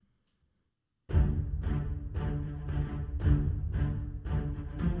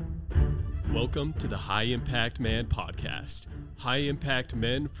Welcome to the High Impact Man podcast. High impact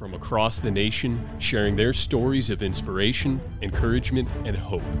men from across the nation sharing their stories of inspiration, encouragement, and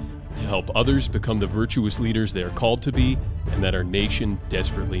hope to help others become the virtuous leaders they are called to be and that our nation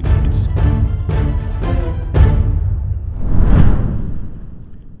desperately needs.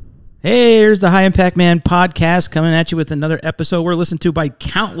 Hey, here's the High Impact Man podcast coming at you with another episode. We're listened to by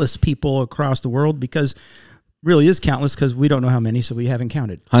countless people across the world because really is countless because we don't know how many, so we haven't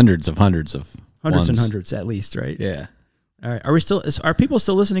counted. Hundreds and hundreds at least, right? Yeah. All right. Are people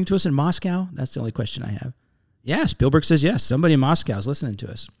still listening to us in Moscow? That's the only question I have. Yeah, Spielberg says yes. Somebody in Moscow is listening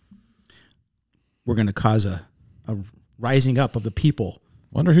to us. We're going to cause a rising up of the people.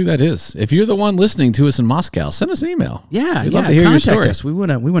 Wonder who that is. If you're the one listening to us in Moscow, send us an email. Yeah, We'd love to hear your story. Us. We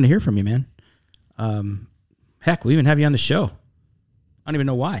want to hear from you, man. Heck, we even have you on the show. I don't even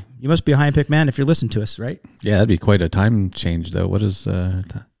know why. You must be a high impact man if you're listening to us, right? Yeah, that'd be quite a time change, though. What is? I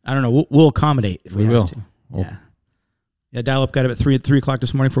don't know. We'll accommodate if we will. Have to. Yeah. Dial up got up at 3 o'clock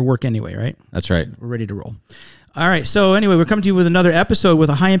this morning for work anyway, right? That's right. We're ready to roll. All right. So anyway, we're coming to you with another episode with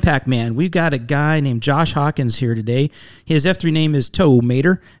a high impact man. We've got a guy named Josh Hawkins here today. His F3 name is Toe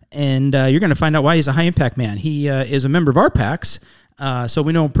Mater, and you're going to find out why he's a high impact man. He is a member of our PACs, so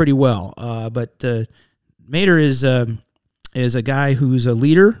we know him pretty well. But Mater is a guy who's a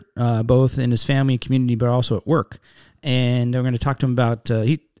leader, both in his family and community, but also at work. And we're going to talk to him about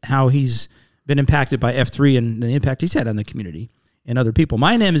how he's been impacted by F3 and the impact he's had on the community and other people.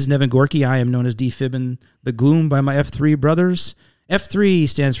 My name is Nevin Gorky. I am known as D-Fib in the Gloom by my F3 brothers. F3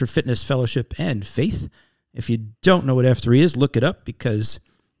 stands for Fitness, Fellowship, and Faith. If you don't know what F3 is, look it up because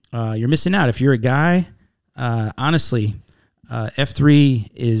you're missing out. If you're a guy, honestly,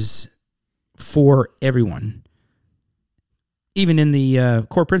 F3 is for everyone. Even in the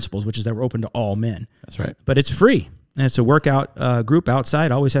core principles, which is that we're open to all men. That's right. But it's free. And it's a workout group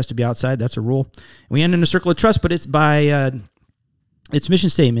outside. Always has to be outside. That's a rule. We end in a circle of trust, but it's by its mission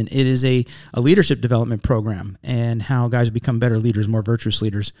statement. It is a leadership development program and how guys become better leaders, more virtuous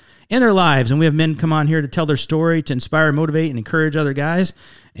leaders in their lives. And we have men come on here to tell their story, to inspire, motivate, and encourage other guys.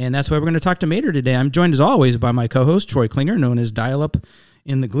 And that's why we're going to talk to Mater today. I'm joined as always by my co-host, Troy Klinger, known as Dial Up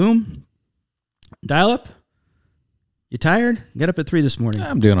in the Gloom. Dial Up? You tired? Get up at 3 this morning.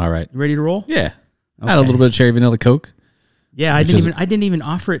 I'm doing all right. You ready to roll? Yeah. Okay. I had a little bit of cherry vanilla Coke. Yeah, I didn't even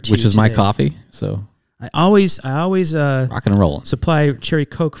offer it to you. Which is my coffee. So I always rocking and rolling. Supply cherry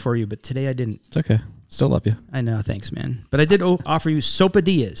Coke for you, but today I didn't. It's okay. Still love you. I know, thanks, man. But I did offer you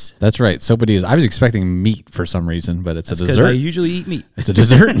sopadillas. That's right, sopadillas. I was expecting meat for some reason, but it's a dessert. I usually eat meat. It's a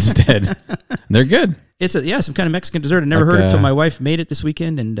dessert instead. They're good. It's some kind of Mexican dessert. I never heard it until my wife made it this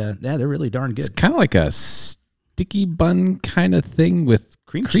weekend, and they're really darn good. It's kind of like a sticky bun kind of thing with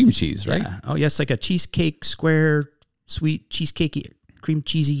cream cheese, right? Yeah. Oh, yes, like a cheesecake, square, sweet, cheesecakey, cream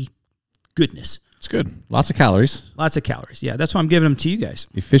cheesy goodness. It's good. Lots of calories. Yeah, that's why I'm giving them to you guys.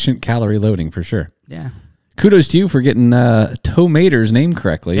 Efficient calorie loading for sure. Yeah. Kudos to you for getting Toe Mater's name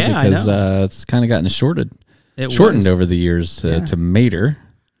correctly. Yeah, because I know. It's kind of gotten shortened was. over the years to Mater.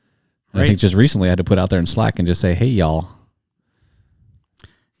 Right. I think just recently I had to put out there in Slack and just say, hey, y'all.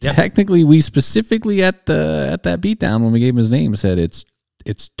 Yep. Technically, we specifically at that beatdown when we gave him his name said it's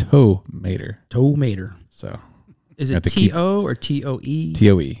Toe Mater. Toe Mater. So is it T-O or T-O-E?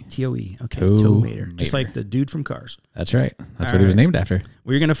 T-O-E. T-O-E. Okay, Toe Mater. Just like the dude from Cars. That's right. That's what he was named after.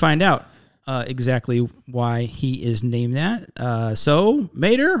 We're going to find out exactly why he is named that. So,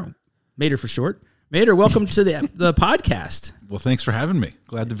 Mater for short. Mater, welcome to the podcast. Well, thanks for having me.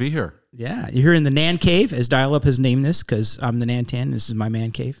 Glad to be here. Yeah, you're here in the Nan Cave, as Dial Up has named this, because I'm the Nantan. This is my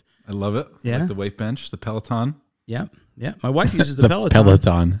man cave. I love it. Yeah. I like the weight bench, the Peloton. Yeah. My wife uses the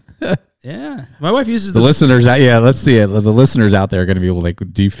Peloton. Yeah. My wife uses the listeners. Let's see it. The listeners out there are going to be like,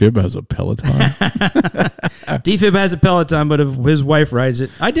 D-Fib has a Peloton. D-Fib has a Peloton, but if his wife rides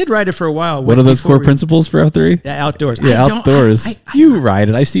it. I did ride it for a while. What are those core principles for F3? Yeah, outdoors. Yeah, outdoors. You ride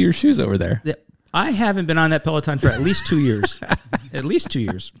it. I see your shoes over there. I haven't been on that Peloton for at least 2 years. At least 2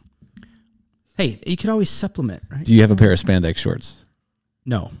 years. Hey, you could always supplement, right? Do you have a pair of spandex shorts?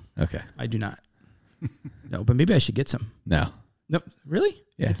 No. Okay. I do not. No, but maybe I should get some. No. Really?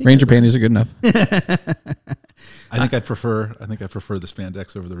 Yeah. Ranger panties are good enough. I think I prefer the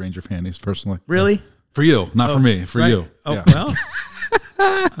spandex over the Ranger panties personally. Really? For you, not for me. For you. Oh, yeah. Well.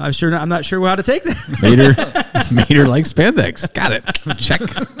 I'm not sure how to take that. Mater likes spandex. Got it. Check.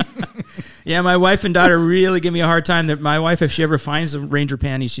 Yeah, my wife and daughter really give me a hard time. That my wife, if she ever finds the Ranger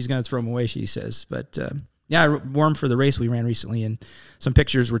panties, she's going to throw them away, she says. But yeah, I wore them for the race we ran recently, and some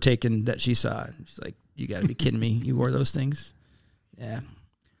pictures were taken that she saw. She's like, you got to be kidding me. You wore those things? Yeah.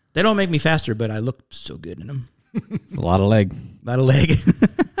 They don't make me faster, but I look so good in them. It's a lot of leg. A lot of leg.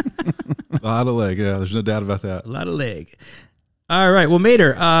 lot of leg. Yeah, there's no doubt about that. A lot of leg. All right. Well,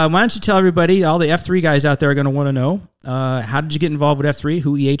 Mater, why don't you tell everybody, all the F3 guys out there are going to want to know, how did you get involved with F3?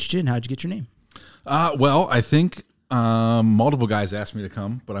 Who EH'd you, and how did you get your name? Well, I think multiple guys asked me to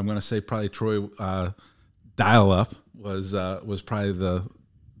come, but I'm going to say probably Troy Dial-Up was probably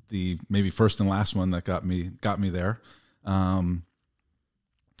the maybe first and last one that got me there. And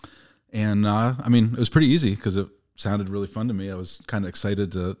I mean, it was pretty easy because it sounded really fun to me. I was kind of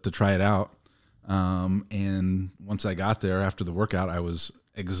excited to try it out. And once I got there after the workout, I was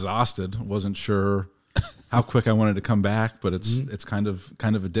exhausted. Wasn't sure how quick I wanted to come back, but it's kind of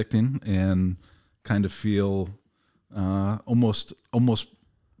addicting, and kind of feel almost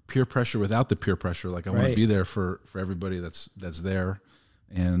peer pressure without the peer pressure. Like I want to be there for everybody that's there,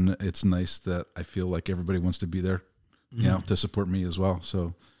 and it's nice that I feel like everybody wants to be there, you know, to support me as well.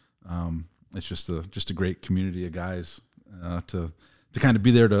 So it's just a great community of guys to kind of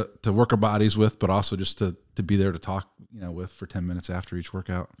be there to work our bodies with, but also just to be there to talk, you know, with for 10 minutes after each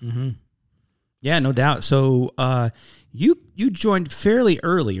workout. Mm-hmm. Yeah, no doubt. So you joined fairly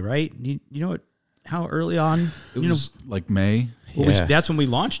early, right? You know how early on? It was like May. Well, that's when we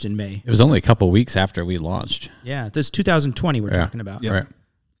launched in May. It was only a couple of weeks after we launched. Yeah, this is 2020 we're talking about. Yeah. Right.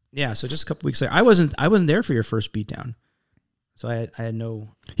 Yeah, so just a couple weeks later. I wasn't there for your first beatdown, so I had no.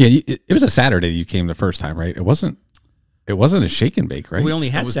 Yeah, it was a Saturday you came the first time, right? It wasn't a shake and bake, right? We only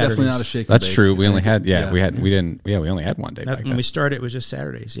had It was Saturdays. definitely not a shake and That's bake. true. We only had Yeah. we only had one day back When then. we started, it was just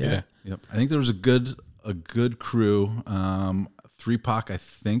Saturdays. Yeah. Yep. I think there was a good crew. 3-Pac, I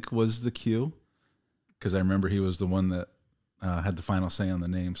think, was the Q, because I remember he was the one that had the final say on the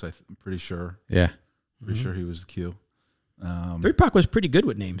name. So I'm pretty sure. Yeah. Pretty sure he was the Q. 3-Pac was pretty good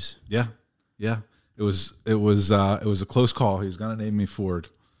with names. Yeah. It was a close call. He was gonna name me Ford.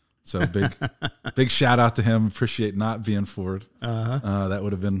 So big shout out to him. Appreciate not being Ford. That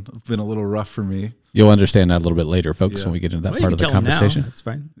would have been a little rough for me. You'll understand that a little bit later, folks, Yeah. when we get into that Well, part you of the can tell 'em now. conversation. That's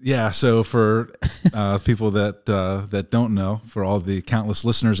fine. Yeah. So for people that don't know, for all the countless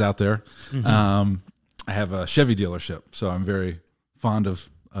listeners out there, I have a Chevy dealership. So I'm very fond of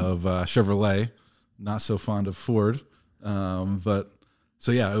Chevrolet, not so fond of Ford. But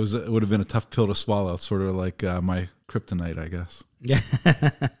so yeah, it would have been a tough pill to swallow. Sort of like my kryptonite, I guess. Yeah.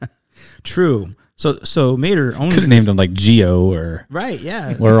 True. So Mater owns. Could have named him like Geo or Right.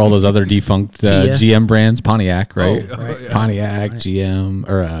 Yeah. what are all those other defunct Gia. GM brands? Pontiac, right? right. Pontiac, GM,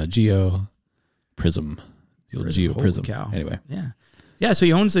 or Geo, Prism, the old Geo Holy Prism. cow. Anyway, Yeah. So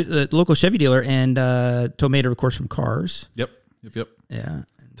he owns the local Chevy dealer, and told Mater, of course, from cars. Yep. Yeah.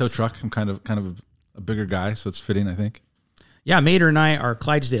 Tow truck. I'm kind of a bigger guy, so it's fitting, I think. Yeah. Mater and I are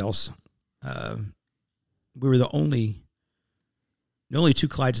Clydesdales. We were the only two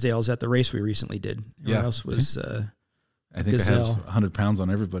Clydesdales at the race we recently did. Everyone else was. I think Gazelle. I have 100 pounds on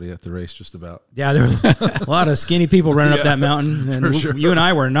everybody at the race, just about. Yeah, there were a lot of skinny people running up that mountain, and sure. you and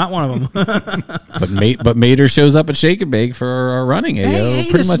I were not one of them. but Mater shows up at Shake and Bake for our running AO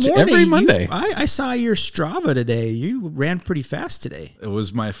pretty this much morning, every Monday. I saw your Strava today. You ran pretty fast today. It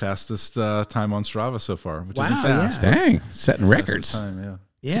was my fastest time on Strava so far, which Wow, isn't fast. yeah. Dang, setting Fastest records. time, yeah.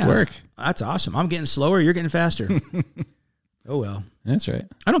 Yeah, Work. That's awesome. I'm getting slower. You're getting faster. Oh well. That's right.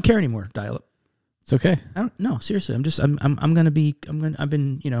 I don't care anymore. Dial up. It's okay. I don't. No, seriously. I've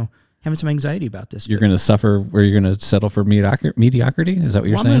been having some anxiety about this. You're going to suffer where you're going to settle for mediocrity? Is that what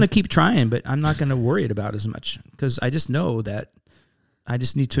you're I'm saying? going to keep trying, but I'm not going to worry about it as much because I just know that I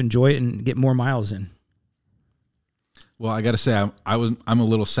just need to enjoy it and get more miles in. Well, I got to say, I'm a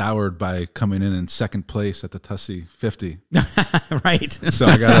little soured by coming in second place at the Tussey 50. Right. So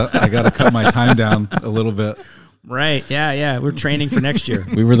I gotta cut my time down a little bit. Right. Yeah. We're training for next year.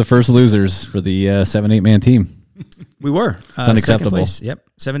 We were the first losers for the 7-8 man team. We were. It's unacceptable. Second place. Yep.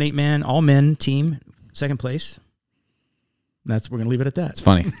 7-8 man, all men team, second place. We're going to leave it at that. It's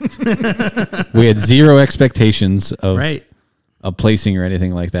funny. We had zero expectations of placing or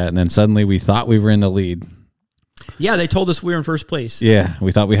anything like that. And then suddenly we thought we were in the lead. Yeah, they told us we were in first place. Yeah,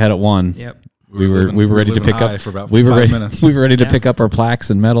 we thought we had it won. Yep. We were ready to pick up for about we were 5 ready, minutes. we were ready to pick up our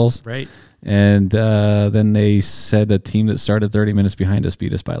plaques and medals. Right. And then they said the team that started 30 minutes behind us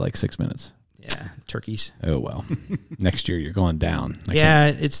beat us by like 6 minutes. Yeah, turkeys. Oh well. Next year you're going down.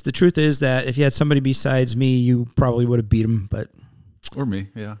 It's the truth is that if you had somebody besides me, you probably would have beat them, but Or me,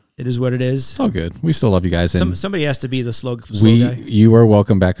 yeah. it is what it is. It's all good. We still love you guys. And Somebody has to be the slow guy. you are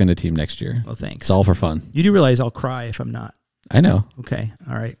welcome back on the team next year. Oh, thanks. It's all for fun. You do realize I'll cry if I'm not. I know. Okay.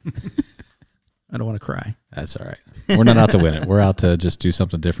 All right. I don't want to cry. That's all right. We're not out to win it. We're out to just do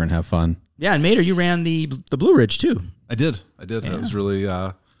something different, have fun. Yeah, and Mater, you ran the Blue Ridge too. I did. That was really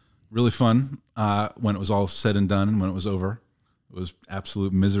really fun when it was all said and done and when it was over. It was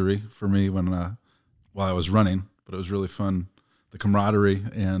absolute misery for me while I was running, but it was really fun. The camaraderie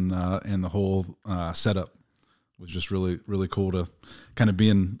and the whole setup was just really, really cool to kind of be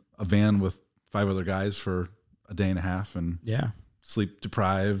in a van with 5 other guys for a day and a half and sleep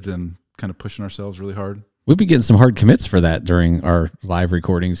deprived and kind of pushing ourselves really hard. We'll be getting some hard commits for that during our live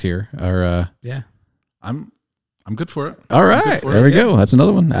recordings here. I'm good for it. All right, there we go. That's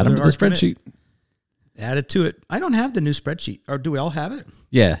another one. Add them to the spreadsheet. Add it to it. I don't have the new spreadsheet. Or do we all have it?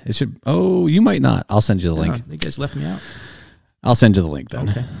 Yeah, it should. Oh, you might not. I'll send you the link. You guys left me out. I'll send you the link then.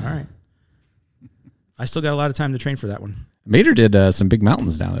 Okay, all right. I still got a lot of time to train for that one. Mater did some big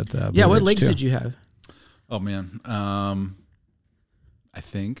mountains down at Blue what Ridge legs too. did you have? Oh, man. I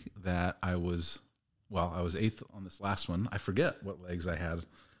think that I was 8th on this last one. I forget what legs I had.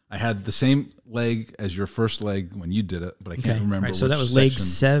 I had the same leg as your first leg when you did it, but I can't remember. Right, so that was leg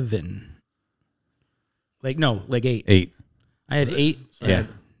 7. Leg 8. 8. I had 8. Yeah.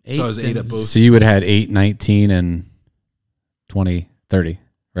 8. So I was 8 at both. So you would have had 8, 19, and 20, 30,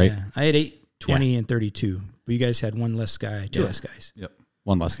 right? Yeah. I had 8, 20, and 32. But you guys had one less guy, two less guys. Yep.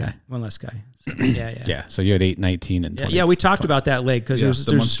 One less guy. One less guy. So, yeah. Yeah, so you had 8, 19, and 20. Yeah, we talked about that leg because there's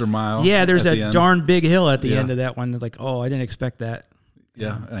the Monster Mile. Yeah, there's at that darn big hill at the end of that one. Like, I didn't expect that.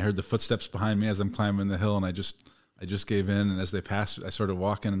 Yeah, and I heard the footsteps behind me as I'm climbing the hill, and I just gave in. And as they passed, I started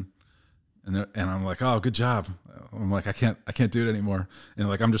walking, and I'm like, oh, good job. I'm like, I can't do it anymore. And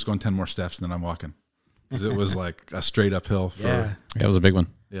like, I'm just going 10 more steps, and then I'm walking because it was like a straight uphill. Yeah, it was a big one.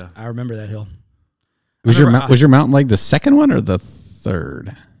 Yeah, I remember that hill. Was your mountain leg the second one or the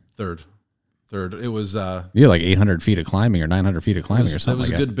third? Third. It was. You had like 800 feet of climbing or 900 feet of climbing or something.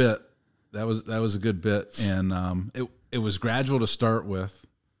 That was a good bit. That was a good bit, and it was gradual to start with.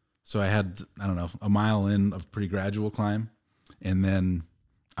 So I had, I don't know, a mile in of pretty gradual climb, and then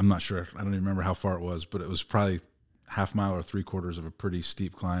I'm not sure. I don't even remember how far it was, but it was probably half mile or 3/4 of a pretty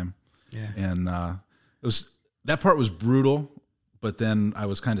steep climb. Yeah, and that part was brutal, but then I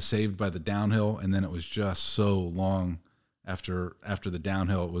was kind of saved by the downhill, and then it was just so long after the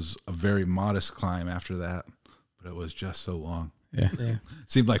downhill. It was a very modest climb after that, but it was just so long. Yeah.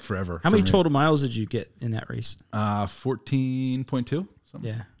 Seemed like forever. How many total miles did you get in that race? 14.2.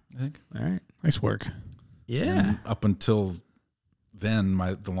 Yeah, I think. All right. Nice work. Yeah. And up until then,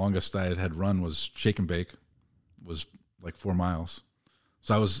 the longest I had run was Shake and Bake, was like 4 miles.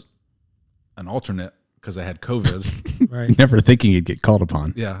 So I was an alternate because I had COVID. Right. Never thinking you'd get called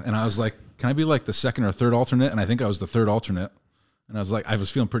upon. Yeah, and I was like, can I be like the second or third alternate? And I think I was the third alternate. And I was like, I was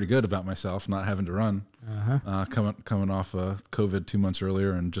feeling pretty good about myself, not having to run, coming off COVID 2 months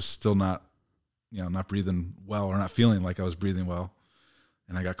earlier, and just still not breathing well or not feeling like I was breathing well.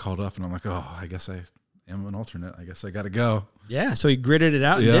 And I got called up, and I'm like, oh, I guess I am an alternate. I guess I got to go. Yeah, so he gritted it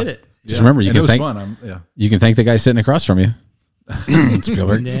out and did it. Just remember, you can thank. Fun. You can thank the guy sitting across from you.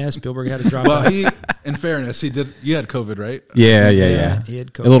 Spielberg. Yeah, Spielberg had to drop. Well, in fairness, he did. You had COVID, right? Yeah. He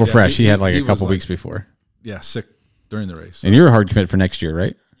had COVID. A little fresh. He had like a couple weeks before. Yeah, sick during the race. And you're a hard commit for next year,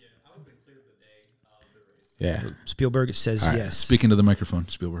 right? Yeah, I would have been cleared the day of the race. Yeah. Spielberg says yes. Speaking to the microphone,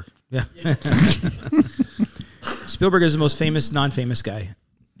 Spielberg. Yeah. Spielberg is the most famous, non-famous guy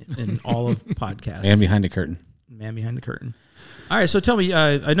in all of podcasts. Man behind the curtain. Man behind the curtain. All right, so tell me,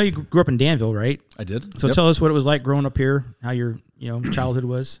 I know you grew up in Danville, right? I did. So tell us what it was like growing up here, how your childhood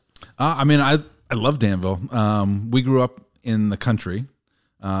was. I love Danville. We grew up in the country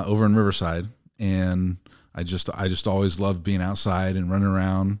over in Riverside, and I just always loved being outside and running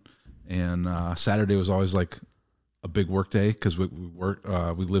around. And Saturday was always like a big work day because we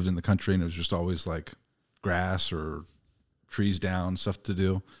lived in the country, and it was just always like grass or trees down, stuff to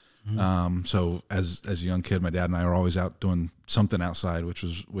do. Mm-hmm. So as a young kid, my dad and I were always out doing something outside, which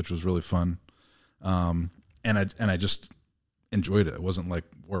was really fun. And I just enjoyed it. It wasn't like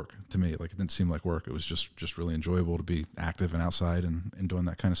work to me. Like, it didn't seem like work. It was just really enjoyable to be active and outside and doing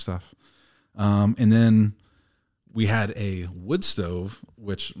that kind of stuff. And then we had a wood stove,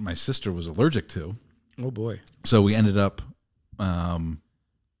 which my sister was allergic to. Oh boy. So we ended up,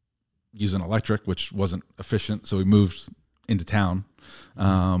 using electric, which wasn't efficient. So we moved into town.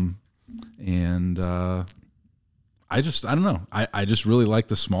 I don't know. I just really like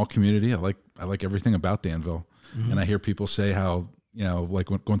the small community. I like everything about Danville. Mm-hmm. And I hear people say how, like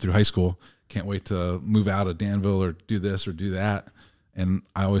going through high school, can't wait to move out of Danville or do this or do that. And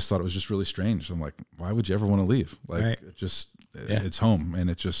I always thought it was just really strange. I'm like, why would you ever want to leave? Like, right. It's home. And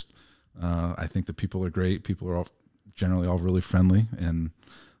it just, I think the people are great. People are generally all really friendly, and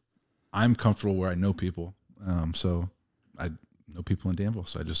I'm comfortable where I know people. So I know people in Danville.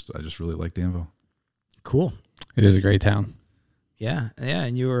 So I just really like Danville. Cool. It is a great town. Yeah. Yeah.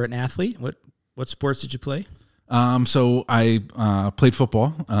 And you were an athlete. What sports did you play? So I played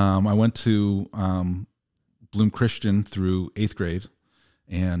football. I went to Bloom Christian through 8th grade,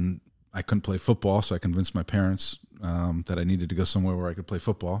 and I couldn't play football, so I convinced my parents that I needed to go somewhere where I could play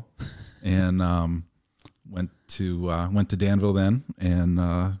football, and went to Danville then, and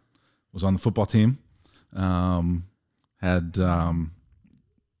was on the football team. Had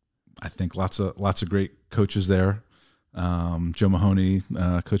I think lots of great coaches there. Joe Mahoney,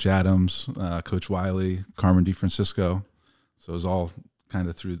 Coach Adams, Coach Wiley, Carmen DeFrancisco. So it was all kind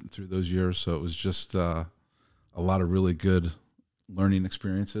of through those years. So it was just a lot of really good learning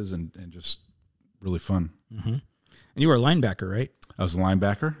experiences and just really fun. Mm-hmm. And you were a linebacker, right? I was a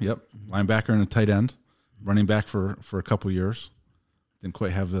linebacker. Yep, linebacker and a tight end, running back for a couple years. Didn't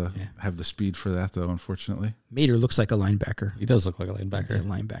quite have the speed for that though, unfortunately. Mater looks like a linebacker. He does look like a linebacker. Yeah,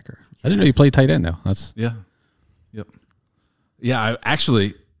 linebacker. Yeah. I didn't know you played tight end. Now that's Yep. Yeah,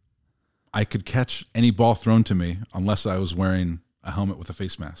 I could catch any ball thrown to me unless I was wearing a helmet with a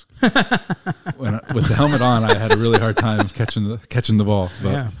face mask. With the helmet on, I had a really hard time catching the ball.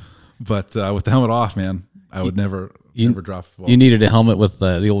 But with the helmet off, man, I would never drop the ball. You needed a helmet with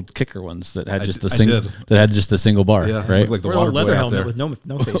the old kicker ones that had just a single bar, yeah, right? Like the or water a leather boy helmet out with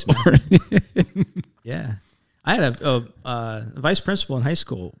no face mask. Yeah, I had a vice principal in high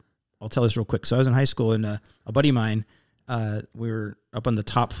school. I'll tell this real quick. So I was in high school, and a buddy of mine. We were up on the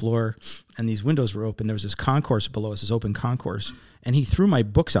top floor, and these windows were open. There was this concourse below us, this open concourse, and he threw my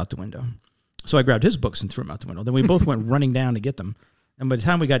books out the window. So I grabbed his books and threw them out the window. Then we both went running down to get them. And by the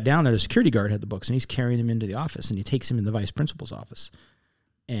time we got down there, the security guard had the books, and he's carrying them into the office, and he takes them in the vice principal's office.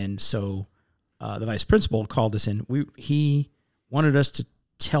 And so the vice principal called us in. He wanted us to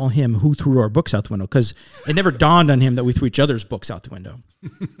tell him who threw our books out the window, because it never dawned on him that we threw each other's books out the window.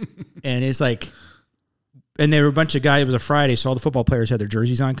 And it's like... And there were a bunch of guys. It was a Friday, so all the football players had their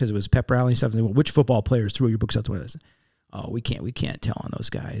jerseys on because it was pep rally and stuff. And they went, which football players threw your books out the window? I said, oh, we can't tell on those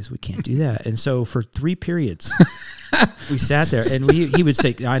guys. We can't do that. And so for 3 periods, we sat there, and he would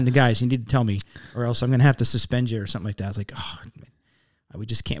say, "I'm the guys. You need to tell me, or else I'm going to have to suspend you," or something like that. I was like, "Oh, we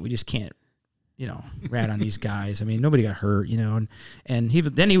just can't, rat on these guys. I mean, nobody got hurt, and then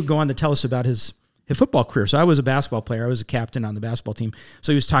he would go on to tell us about his football career. So I was a basketball player. I was a captain on the basketball team.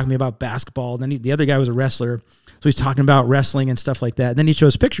 So he was talking to me about basketball. And then the other guy was a wrestler. So he's talking about wrestling and stuff like that. And then he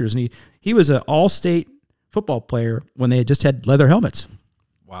shows pictures, and he was an all-state football player when they just had leather helmets.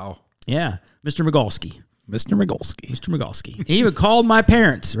 Wow. Yeah. Mr. Migalski. Mr. Migalski. He even called my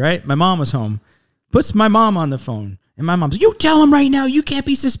parents, right? My mom was home. Puts my mom on the phone. And my mom's like, you tell him right now, you can't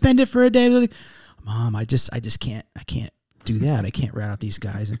be suspended for a day. Like, Mom, I just can't. I can't do that. I can't rat out these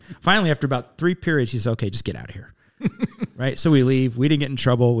guys. And finally, after about 3 periods, he says, okay, just get out of here. Right? So we leave. We didn't get in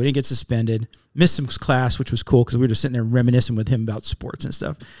trouble. We didn't get suspended. Missed some class, which was cool because we were just sitting there reminiscing with him about sports and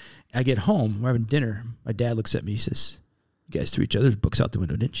stuff. I get home. We're having dinner. My dad looks at me. He says, you guys threw each other's books out the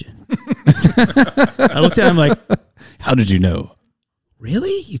window, didn't you? I looked at him like, how did you know?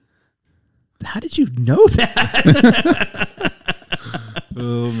 Really? How did you know that?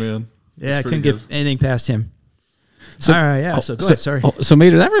 Oh, man. Yeah, I couldn't get anything past him. So, all right, yeah. So go ahead. Sorry. So,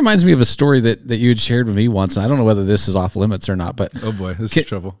 Mater, that reminds me of a story that you had shared with me once, and I don't know whether this is off limits or not. But oh boy, this is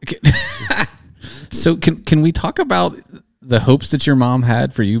trouble. So can we talk about the hopes that your mom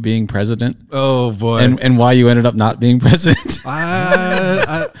had for you being president? Oh boy, and why you ended up not being president?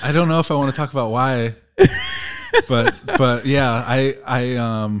 I don't know if I want to talk about why, but yeah, I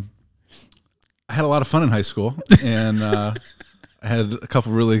had a lot of fun in high school, and I had a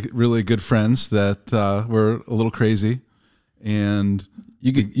couple really, really good friends that were a little crazy, and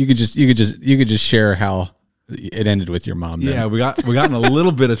you could just share how it ended with your mom. Then. Yeah, we got in a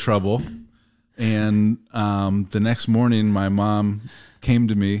little bit of trouble, and the next morning, my mom came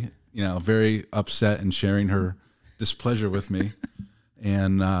to me, very upset and sharing her displeasure with me,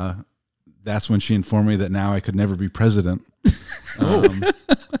 and that's when she informed me that now I could never be president,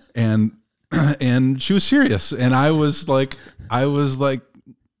 and she was serious, and I was like,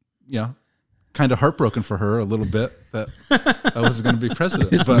 kind of heartbroken for her a little bit that I wasn't going to be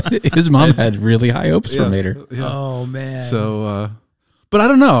president. But his mom had really high hopes for Mater. Yeah. Oh man. So, but I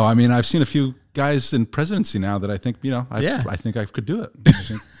don't know. I mean, I've seen a few guys in presidency now that I think, I think I could do it.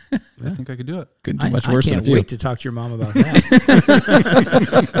 I think I could do it. Couldn't do much worse than a few. I can't wait to talk to your mom about that.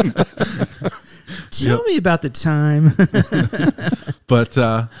 Tell me about the time. But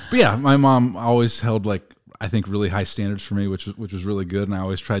yeah, my mom always held I think really high standards for me, which was really good, and I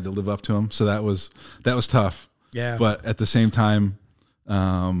always tried to live up to them. So that was tough. Yeah. But at the same time,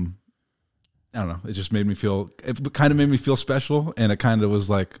 I don't know. It just made me feel. It kind of made me feel special, and it kind of was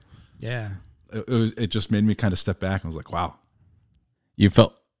like, yeah. It just made me kind of step back and was like, wow. You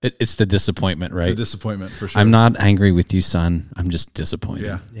felt It's the disappointment, right? The disappointment, for sure. I'm not angry with you, son. I'm just disappointed.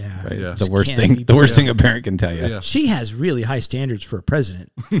 Yeah. Yeah. Right? Yeah. The worst thing a parent can tell you. Yeah. She has really high standards for a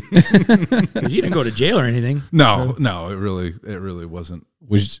president. Because you didn't go to jail or anything. No, it really wasn't.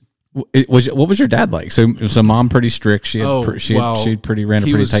 What was your dad like? So mom pretty strict. She had she ran a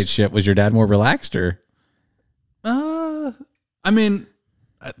pretty tight ship. Was your dad more relaxed or? I mean,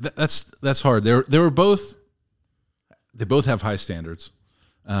 that's hard. They both have high standards,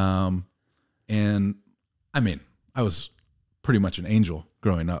 and I mean, I was pretty much an angel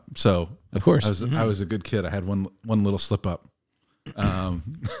growing up. So of course, I was a good kid. I had one little slip up.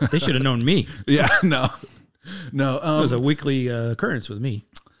 They should have known me. Yeah, no. It was a weekly occurrence with me.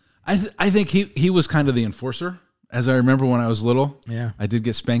 I think he was kind of the enforcer. As I remember when I was little, yeah, I did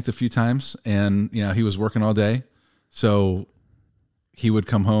get spanked a few times, and he was working all day, so he would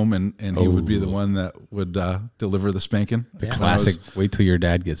come home and he would be the one that would deliver the spanking. The classic. Wait till your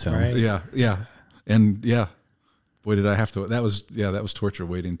dad gets home. Right. Yeah, and boy, did I have to. That was torture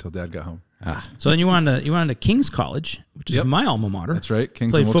waiting until Dad got home. So then you wanted to King's College, which is my alma mater. That's right.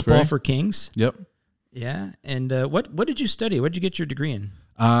 King's played football for King's. Yep. Yeah, and what did you study? What did you get your degree in?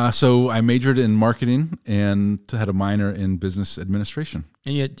 So I majored in marketing and had a minor in business administration.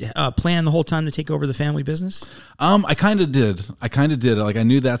 And you planned the whole time to take over the family business? I kind of did. Like, I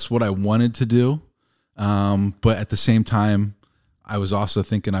knew that's what I wanted to do. But at the same time, I was also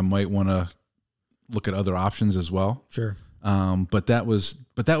thinking I might want to look at other options as well. Sure. But that was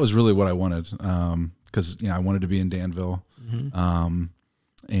really what I wanted. Cause I wanted to be in Danville. Mm-hmm.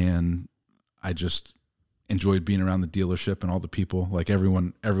 And I just enjoyed being around the dealership and all the people. Like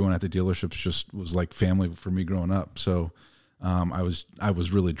everyone at the dealerships just was like family for me growing up. So I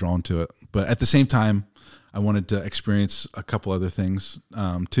was really drawn to it. But at the same time, I wanted to experience a couple other things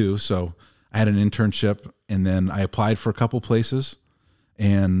too. So I had an internship, and then I applied for a couple places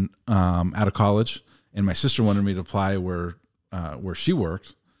and out of college. And my sister wanted me to apply where she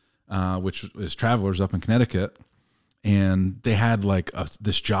worked, which is Travelers up in Connecticut. And they had like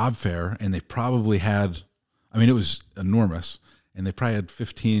this job fair, and they probably had, it was enormous, and they probably had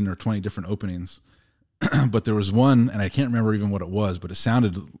 15 or 20 different openings. But there was one, and I can't remember even what it was, but it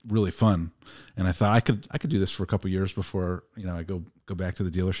sounded really fun. And I thought I could do this for a couple of years before, I go back to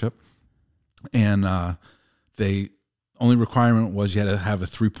the dealership. And the only requirement was you had to have a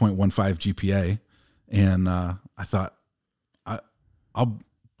 3.15 GPA. And I thought I'll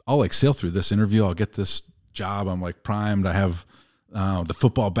like sail through this interview. I'll get this job. I'm like primed. I have the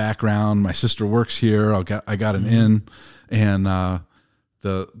football background. My sister works here. I got an in, and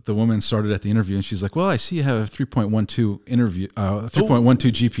the woman started at the interview, and she's like, "Well, I see you have a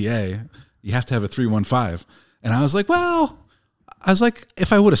 3.12 GPA. You have to have a 3.15." And I was like,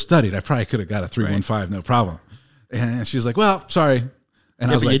 if I would have studied, I probably could have got a 3.15, no problem. And she's like, "Well, sorry." And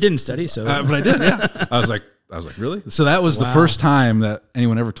I was like, "You didn't study, so." But I did. Yeah. I was like, really? So that was the first time that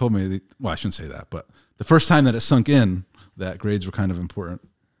anyone ever told me. I shouldn't say that, but the first time that it sunk in that grades were kind of important.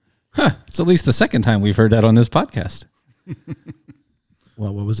 It's at least the second time we've heard that on this podcast.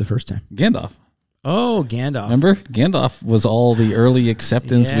 Well, what was the first time? Gandalf. Oh, Gandalf. Remember? Gandalf was all the early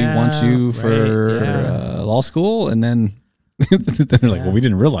acceptance. We want you for law school. And then they're like, well, we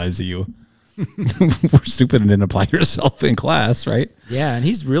didn't realize that you were stupid and didn't apply yourself in class, right? Yeah, and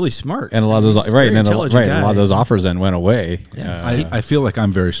he's really smart. And a lot of those, a lot of those offers then went away. Yeah. I feel like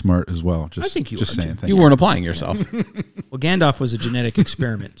I'm very smart as well. I think you just are saying. You weren't applying yourself. Well, Gandalf was a genetic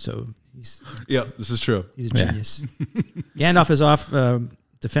experiment, so this is true. He's a genius. Gandalf is off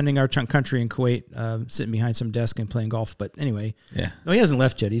defending our country in Kuwait, sitting behind some desk and playing golf. But anyway, no, he hasn't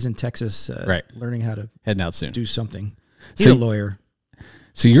left yet. He's in Texas, learning how to heading out soon. Do something. He's a lawyer.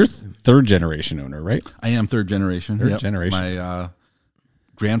 So you're third generation owner, right? I am third generation. Third generation. My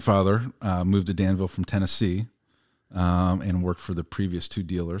grandfather moved to Danville from Tennessee and worked for the previous two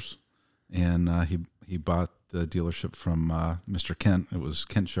dealers. And he bought the dealership from Mr. Kent. It was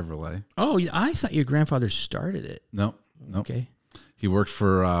Kent Chevrolet. Oh, I thought your grandfather started it. No. Okay. He worked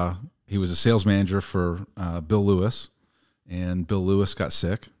for, he was a sales manager for Bill Lewis. And Bill Lewis got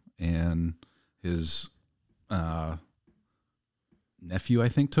sick. And his nephew, I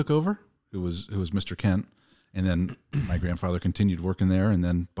think, took over, who was Mr. Kent, and then my grandfather continued working there, and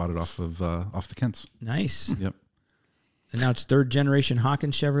then bought it off the Kents. Nice. Yep. And now it's third generation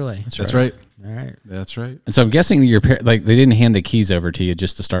Hawkins Chevrolet. That's right. All right. That's right. And so I'm guessing your they didn't hand the keys over to you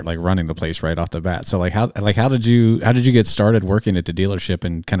just to start like running the place right off the bat. So how did you get started working at the dealership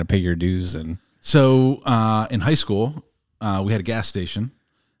and kind of pay your dues? And so in high school, we had a gas station,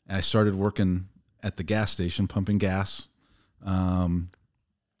 and I started working at the gas station pumping gas. And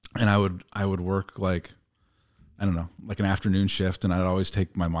I would work like I don't know, like an afternoon shift, and I'd always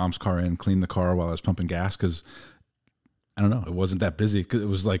take my mom's car in, clean the car while I was pumping gas, because I don't know, it wasn't that busy, because it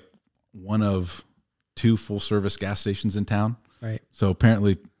was like one of 2 full service gas stations in town. Right. So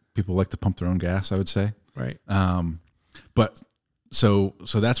apparently people like to pump their own gas, I would say. Right. But so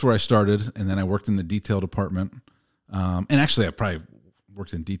that's where I started, and then I worked in the detail department. And actually, I probably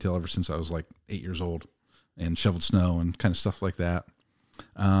worked in detail ever since I was like 8 years old, and shoveled snow and kind of stuff like that.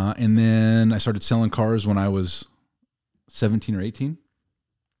 And then I started selling cars when I was 17 or 18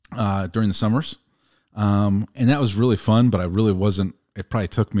 during the summers. And that was really fun, but I really wasn't. It probably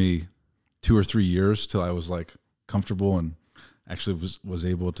took me 2 or 3 years till I was like comfortable and actually was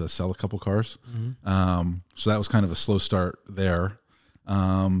able to sell a couple cars. Mm-hmm. So that was kind of a slow start there.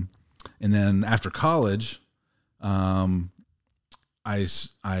 And then after college, I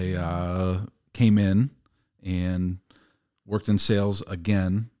came in and worked in sales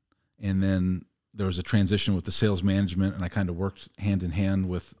again. And then there was a transition with the sales management, and I kind of worked hand in hand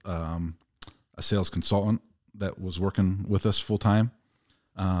with a sales consultant that was working with us full time.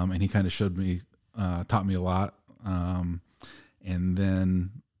 And he kind of taught me a lot. And then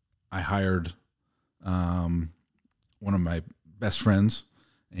I hired one of my best friends,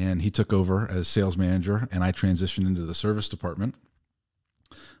 and he took over as sales manager, and I transitioned into the service department.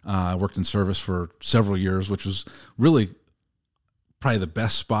 I worked in service for several years, which was really probably the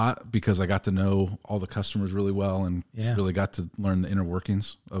best spot, because I got to know all the customers really well, and really got to learn the inner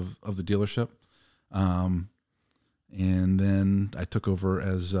workings of the dealership. And then I took over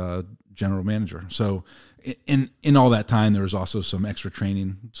as general manager. So in all that time, there was also some extra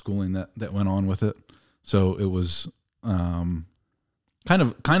training, schooling that went on with it. So it was kind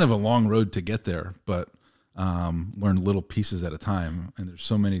of a long road to get there, but learned little pieces at a time. And there's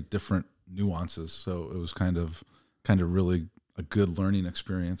so many different nuances. So it was kind of really a good learning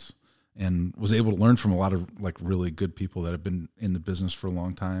experience, and was able to learn from a lot of like really good people that have been in the business for a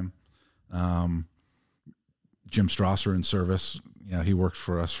long time. Jim Strasser in service, he worked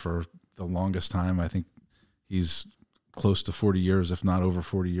for us for the longest time. I think he's close to 40 years, if not over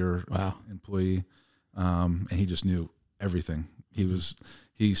 40-year employee. And he just knew everything.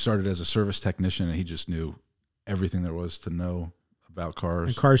 He started as a service technician, and he just knew everything there was to know about cars.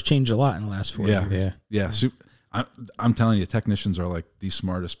 And cars change a lot in the last 4 years. Yeah. I'm telling you, technicians are like the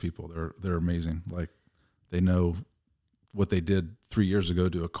smartest people. They're amazing. Like, they know what they did 3 years ago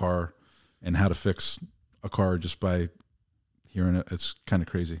to a car and how to fix a car just by hearing it. It's kind of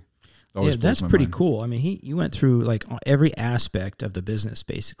crazy. That's pretty cool. I mean, you went through like every aspect of the business,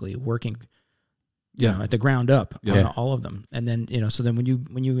 basically working, at the ground up on all of them. And then, so then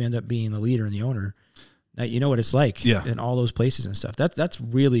when you end up being the leader and the owner, now you know what it's like in all those places and stuff. That's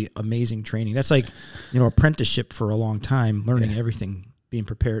really amazing training. That's like, apprenticeship for a long time, learning everything, being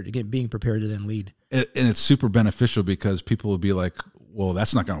prepared to then lead. And it's super beneficial, because people will be like, well,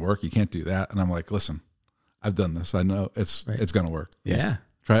 that's not going to work. You can't do that. And I'm like, listen, I've done this. I know it's going to work. Yeah.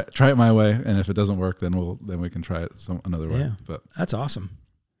 Try it my way. And if it doesn't work, then we can try it another way. Yeah. But that's awesome.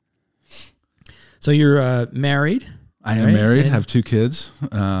 So you're married? I am married, have 2 kids.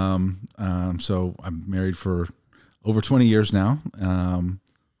 So I'm married for over 20 years now.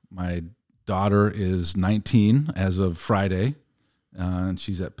 My daughter is 19 as of Friday, and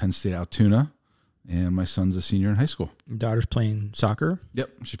she's at Penn State Altoona, and my son's a senior in high school. Your daughter's playing soccer?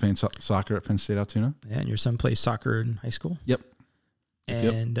 Yep, she's playing soccer at Penn State Altoona. Yeah, and your son plays soccer in high school? Yep.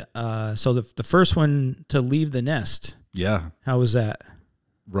 And so the first one to leave the nest. Yeah. How was that?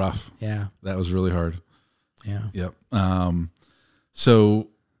 Rough. Yeah. That was really hard. Yeah. Yep. So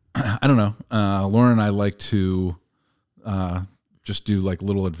I don't know. Lauren and I like to just do like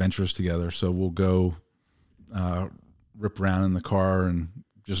little adventures together. So we'll go rip around in the car and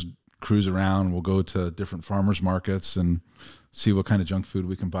just cruise around. We'll go to different farmers markets and see what kind of junk food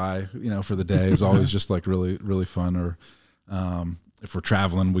we can buy, for the day. It's always just like really, really fun. Or if we're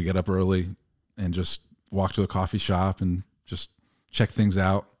traveling, we get up early and just walk to a coffee shop and just check things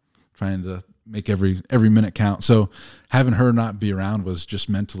out, trying to make every minute count. So having her not be around was just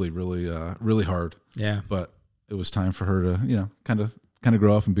mentally really, really hard. Yeah. But it was time for her to, kind of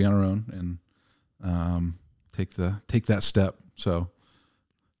grow up and be on her own and take that step. So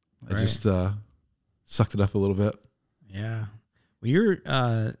I just sucked it up a little bit. Yeah. Well,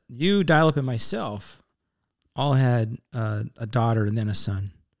 you, Dial Up, and myself all had a daughter and then a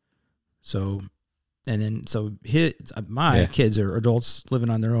son. So my kids are adults living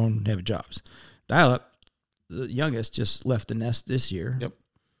on their own, have jobs. Dial Up, the youngest, just left the nest this year. Yep.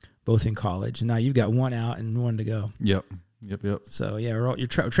 Both in college. And now you've got one out and one to go. Yep. Yep. So yeah, you're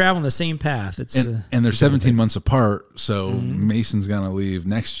traveling the same path. It's and they're 17 months apart. So Mason's gonna leave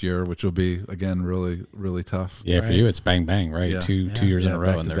next year, which will be again really really tough. Yeah, for you it's bang bang, right? Yeah. 2 years in a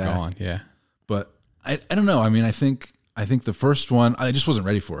row, and they're back. gone. Yeah, But I don't know. I mean, I think the first one I just wasn't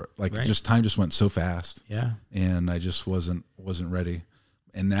ready for it. Like time just went so fast. Yeah, and I just wasn't ready.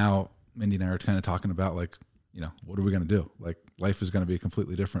 And now Mindy and I are kind of talking about like, what are we gonna do? Like life is gonna be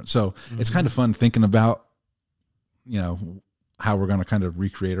completely different. So it's kind of fun thinking about how we're going to kind of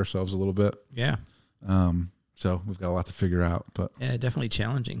recreate ourselves a little bit. Yeah. So we've got a lot to figure out, but yeah, definitely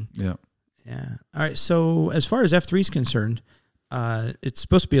challenging. Yeah. Yeah. All right. So as far as F3 is concerned, it's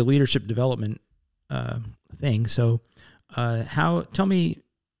supposed to be a leadership development thing. So tell me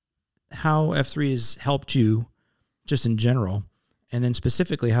how F3 has helped you just in general, and then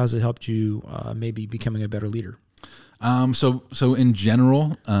specifically, how has it helped you maybe becoming a better leader? So in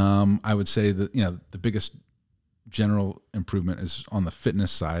general, I would say that, the biggest general improvement is on the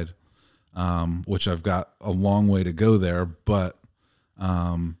fitness side, which I've got a long way to go there. But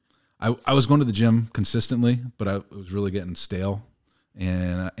I was going to the gym consistently, but it was really getting stale,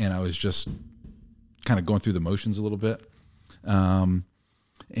 and I was just kind of going through the motions a little bit.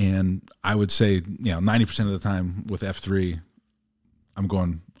 And I would say 90% of the time with F3,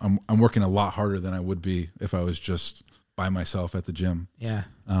 I'm working a lot harder than I would be if I was just by myself at the gym. Yeah.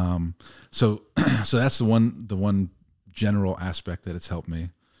 So that's the one general aspect that it's helped me.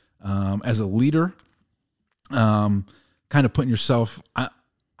 As a leader, kind of putting yourself, I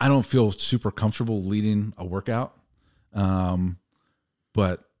don't feel super comfortable leading a workout.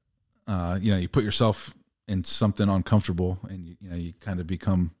 But you put yourself in something uncomfortable, and you kind of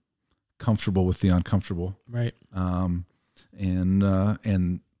become comfortable with the uncomfortable. Right. And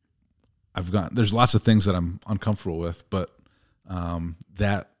there's lots of things that I'm uncomfortable with, but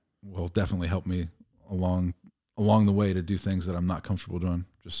that will definitely help me along the way to do things that I'm not comfortable doing.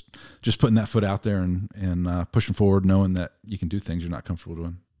 Just putting that foot out there and pushing forward, knowing that you can do things you're not comfortable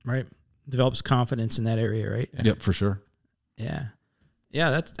doing. Right. Develops confidence in that area, right? Yeah. Yep, for sure. Yeah.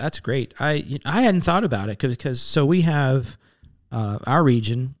 Yeah, that's great. I hadn't thought about it because we have our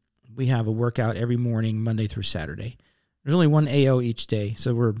region, we have a workout every morning, Monday through Saturday. There's only one AO each day,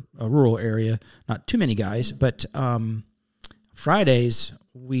 so we're a rural area, not too many guys. But Fridays,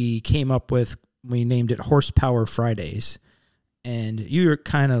 we named it Horsepower Fridays, and you're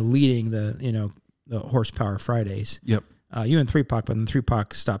kind of leading the Horsepower Fridays. Yep. You and 3PAC, but then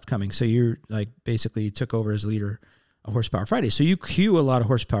 3PAC stopped coming, so you're like basically took over as leader of Horsepower Fridays. So you cue a lot of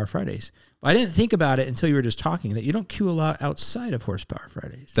Horsepower Fridays. But I didn't think about it until you were just talking that you don't cue a lot outside of Horsepower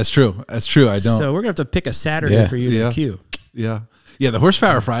Fridays. That's true. I don't. So we're gonna have to pick a Saturday for you to cue. Yeah. Yeah. The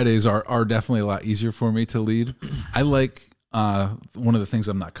Horsepower Fridays are definitely a lot easier for me to lead. I like, one of the things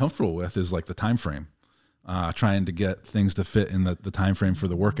I'm not comfortable with is like the time frame, trying to get things to fit in the time frame for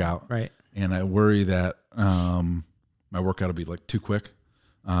the workout. Right. And I worry that, my workout will be like too quick.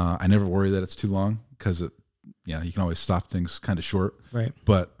 I never worry that it's too long because you can always stop things kind of short. Right.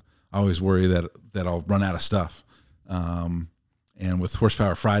 But I always worry that I'll run out of stuff. And with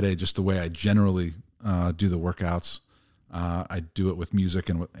Horsepower Friday, just the way I generally do the workouts, I do it with music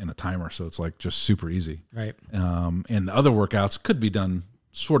and a timer, so it's like just super easy. Right. And the other workouts could be done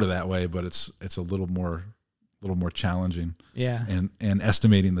sort of that way, but it's a little more challenging. Yeah. And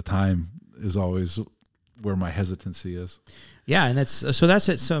estimating the time is always where my hesitancy is. Yeah, and that's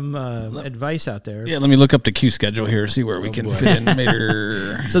it. Some advice out there. Yeah, let me look up the queue schedule here, see where we can fit in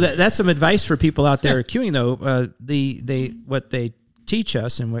later. So that's some advice for people out there queuing though. What they teach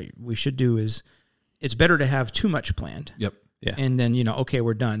us and what we should do is it's better to have too much planned. Yep. Yeah. And then okay,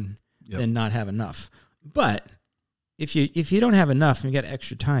 we're done. Yep. Than not have enough. But if you don't have enough and you got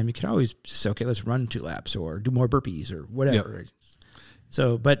extra time, you can always say, okay, let's run 2 laps or do more burpees or whatever. Yep.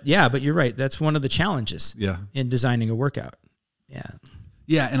 So, but you're right. That's one of the challenges. Yeah. In designing a workout. Yeah.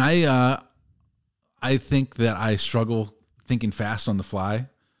 Yeah, and I think that I struggle thinking fast on the fly,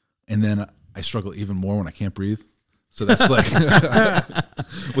 and then I struggle even more when I can't breathe. So that's like,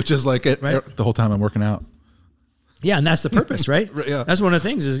 which is like the whole time I'm working out. Yeah, and that's the purpose, right? Yeah. That's one of the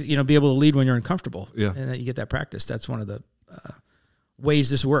things is be able to lead when you're uncomfortable. Yeah. And that you get that practice. That's one of the ways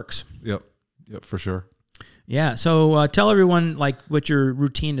this works. Yep, for sure. Yeah. So tell everyone like what your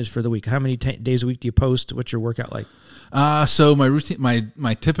routine is for the week. How many days a week do you post? What's your workout like? So my routine,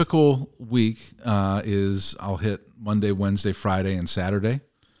 my typical week is I'll hit Monday, Wednesday, Friday, and Saturday.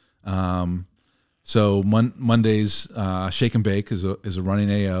 So Mondays, shake and bake is a running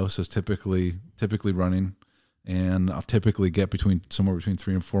AO. So it's typically running, and I'll typically get somewhere between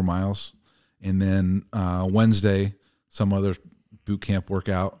 3 and 4 miles. And then Wednesday, some other boot camp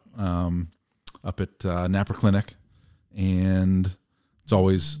workout up at Napper Clinic, and it's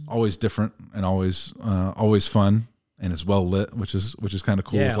always different and always fun, and it's well lit, which is kind of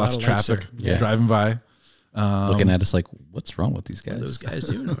cool. Yeah, Lots of traffic Yeah. driving by, Looking at us like, what's wrong with these guys? Those guys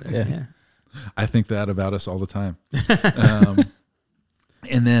doing over there. Yeah. I think that about us all the time.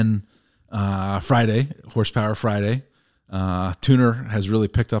 And then Friday, Horsepower Friday, Tuner has really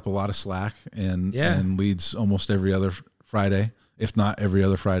picked up a lot of slack and leads almost every other Friday, if not every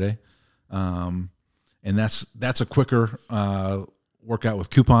other Friday. And that's a quicker workout with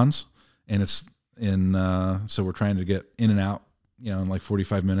coupons, and it's so we're trying to get in and out, in like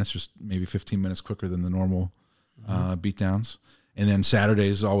 45 minutes, just maybe 15 minutes quicker than the normal beatdowns. And then Saturday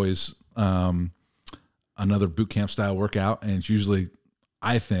is always another boot camp style workout, and it's usually,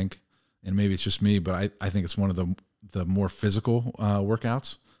 I think, and maybe it's just me, but I think it's one of the more physical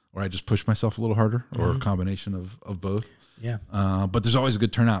workouts, where I just push myself a little harder, or a combination of both. Yeah. But there's always a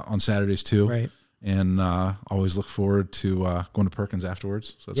good turnout on Saturdays too. Right. And always look forward to going to Perkins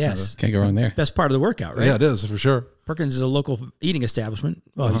afterwards. So that's Can't go wrong there. Best part of the workout, right? Yeah, it is for sure. Perkins is a local eating establishment.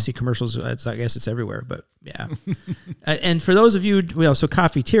 Well, you see commercials. I guess it's everywhere, but yeah. And for those of you, so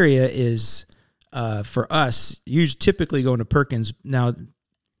cafeteria is, for us, you typically going to Perkins. Now,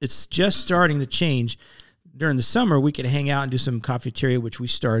 it's just starting to change. During the summer, we could hang out and do some cafeteria, which we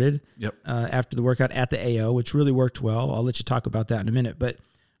started after the workout at the AO, which really worked well. I'll let you talk about that in a minute. But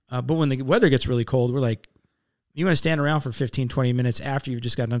when the weather gets really cold, we're like, you want to stand around for 15, 20 minutes after you've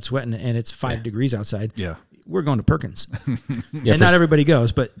just got done sweating and it's 5 degrees outside. Yeah. We're going to Perkins. And not everybody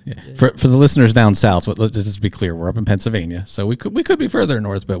goes, but for the listeners down south, let's just be clear, we're up in Pennsylvania, so we could be further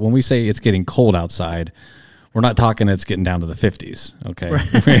north, but when we say it's getting cold outside, we're not talking it's getting down to the 50s, okay?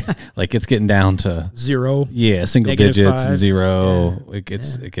 Right. Like it's getting down to 0. Yeah, single digits -5. and 0. Yeah.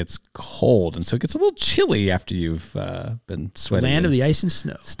 It gets cold, and so it gets a little chilly after you've been sweating. Land of the ice and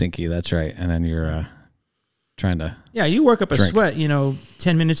snow. Stinky, that's right. And then you're trying to you work up drink. a sweat,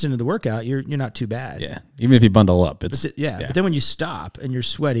 10 minutes into the workout, you're not too bad. Yeah. Even if you bundle up, but then when you stop and you're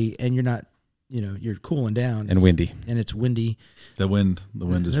sweaty and you're not, you're cooling down. And windy. And it's windy. The wind is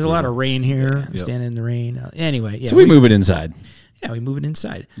There's brutal. a lot of rain here. Standing in the rain. Anyway, so we move it inside. Yeah, we move it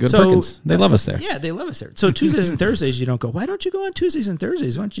inside. Go to Perkins. They love us there. Yeah, they love us there. So Tuesdays and Thursdays, you don't go, why don't you go on Tuesdays and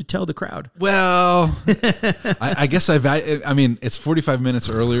Thursdays? Why don't you tell the crowd? Well, I guess I mean, it's 45 minutes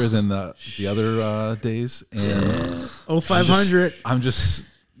earlier than the other days. And 0500. I'm just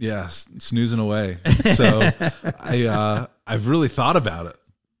snoozing away. So I've really thought about it,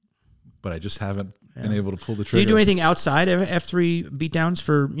 but I just haven't been able to pull the trigger. Do you do anything outside of F3 beatdowns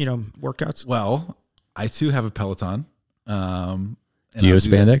for, workouts? Well, I too have a Peloton. Do you have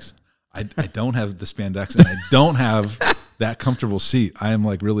spandex? I don't have the spandex, and I don't have that comfortable seat. I am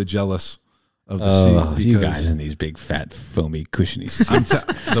like really jealous of the seat. Because you guys in these big fat foamy cushiony seats.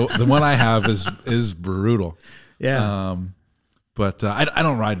 The one I have is brutal. Yeah. But I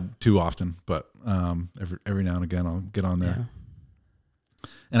don't ride too often, but every now and again I'll get on there.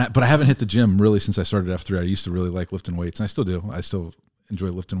 Yeah. But I haven't hit the gym really since I started F3. I used to really like lifting weights, and I still do. I still enjoy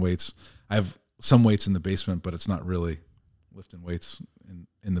lifting weights. I have some weights in the basement, but it's not really lifting weights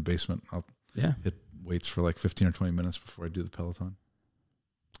in the basement. I'll hit weights for like 15 or 20 minutes before I do the Peloton.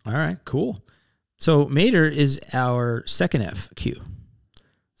 All right, cool. So Mater is our second FQ.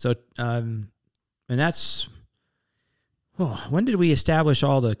 So, and that's, when did we establish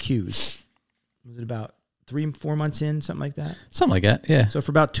all the Qs? Was it about 3-4 months in, something like that? Something like that, yeah. So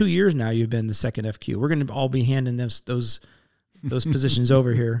for about 2 years now, you've been the second FQ. We're going to all be handing those positions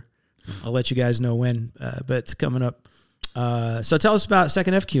over here. I'll let you guys know when, but it's coming up. So tell us about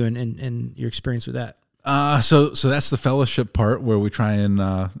second FQ and your experience with that. So that's the fellowship part where we try and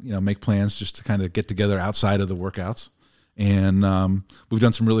make plans just to kind of get together outside of the workouts, and we've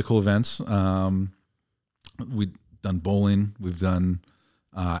done some really cool events. We've done bowling, we've done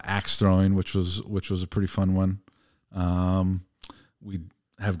axe throwing, which was a pretty fun one. We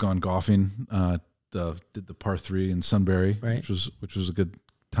have gone golfing. Did the par 3 in Sunbury, right, which was a good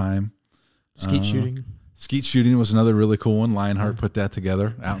time. Skeet shooting. Skeet shooting was another really cool one. Lionheart put that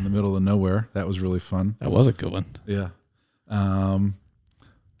together out in the middle of nowhere. That was really fun. That was a good one. Yeah. And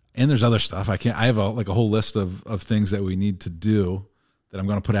there's other stuff. I have a whole list of things that we need to do that I'm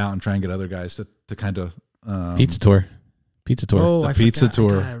going to put out and try and get other guys to kind of pizza tour. Oh, the pizza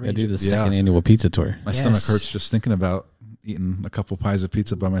tour. I do the second annual pizza tour. My stomach hurts just thinking about eating a couple pies of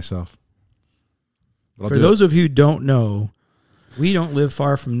pizza by myself. For those of you who don't know, we don't live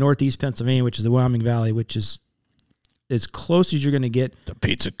far from Northeast Pennsylvania, which is the Wyoming Valley, which is as close as you're going to get the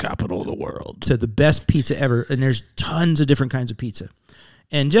pizza capital of the world to the best pizza ever. And there's tons of different kinds of pizza.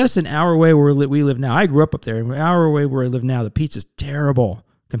 And just an hour away where we live now, I grew up there, and an hour away where I live now, the pizza's terrible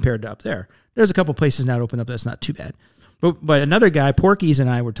compared to up there. There's a couple places now that open up that's not too bad. But another guy, Porky's and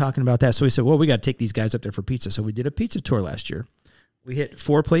I were talking about that. So we said, well, we got to take these guys up there for pizza. So we did a pizza tour last year. We hit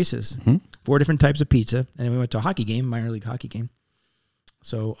 4 places, 4 different types of pizza. And then we went to a hockey game, minor league hockey game.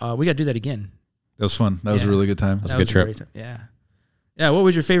 So we got to do that again. That was fun. That was a really good time. That was a good trip. Yeah. Yeah. What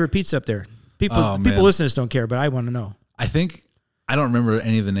was your favorite pizza up there? People listening to this don't care, but I want to know. I think I don't remember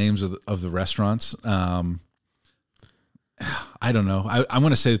any of the names of the restaurants. I don't know. I'm going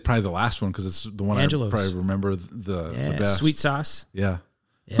to say probably the last one because it's the one Angelo's. I probably remember the best. Sweet sauce. Yeah.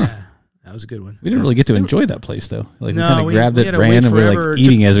 Yeah. That was a good one. We didn't really get to enjoy that place though. Like No, we kind of we grabbed had it, to ran, wait and we were forever. like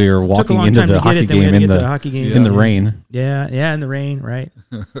eating as we were walking long into time to the get hockey it, then we had game to in get to the the hockey game. in the rain. Yeah, in the rain, right?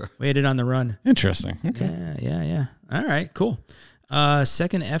 We had it on the run. Interesting. Okay. Yeah. All right, cool.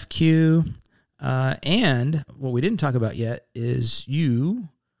 Second FQ, and what we didn't talk about yet is you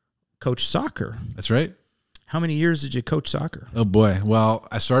coach soccer. That's right. How many years did you coach soccer? Oh boy. Well,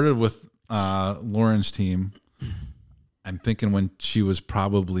 I started with Lauren's team. I'm thinking when she was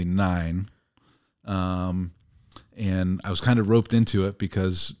probably 9. And I was kind of roped into it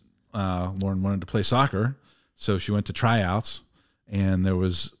because Lauren wanted to play soccer. So she went to tryouts and there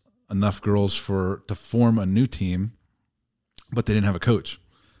was enough girls to form a new team, but they didn't have a coach.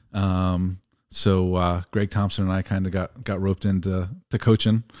 So Greg Thompson and I kind of got roped into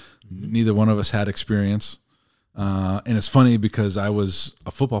coaching. Neither one of us had experience. And it's funny because I was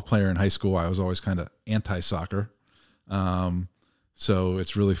a football player in high school. I was always kind of anti-soccer. So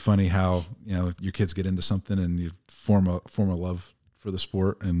it's really funny how, your kids get into something and you form a love for the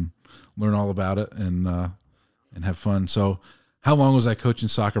sport and learn all about it and have fun. So how long was I coaching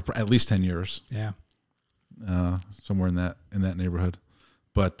soccer? At least 10 years. Yeah. Somewhere in that neighborhood.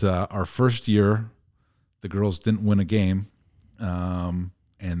 But our first year, the girls didn't win a game. And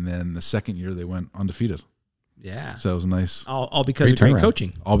then the second year they went undefeated. Yeah. So it was nice. All because of great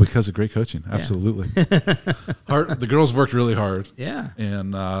coaching. All because of great coaching. Absolutely. The girls worked really hard. Yeah.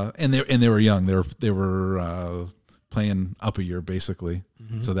 And they were young. They were playing up a year basically.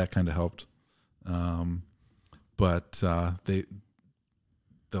 Mm-hmm. So that kind of helped. But the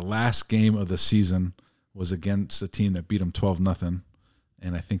last game of the season was against a team that beat them 12-0,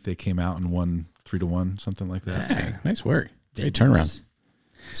 and I think they came out and won 3-1, something like that. Hey, nice work. Great turnaround.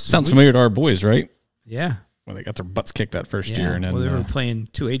 Sounds familiar to our boys, right? Yeah. When they got their butts kicked that first year, and then they were playing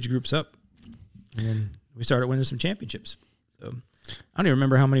 2 age groups up, and then we started winning some championships. So I don't even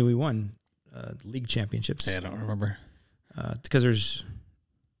remember how many we won league championships. Yeah, I don't remember because there's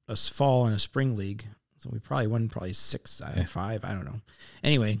a fall and a spring league, so we probably won 6, 5. I don't know.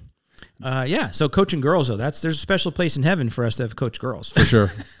 Anyway, so coaching girls though, there's a special place in heaven for us to have coached girls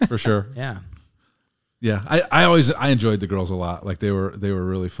for sure. Yeah. Yeah, I enjoyed the girls a lot. Like they were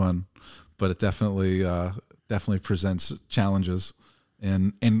really fun, but it definitely presents challenges,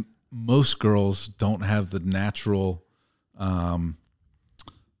 and most girls don't have the natural. Can't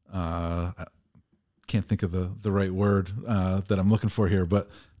think of the right word that I'm looking for here,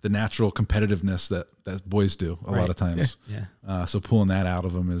 but the natural competitiveness that boys do a lot of times. Yeah. So pulling that out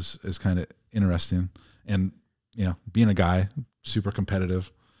of them is kind of interesting, and being a guy, super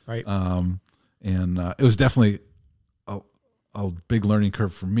competitive. Right. And it was definitely a big learning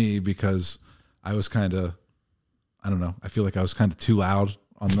curve for me because I was kind of, I don't know, I feel like I was kind of too loud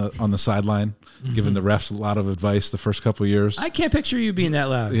on the sideline, giving the refs a lot of advice the first couple of years. I can't picture you being that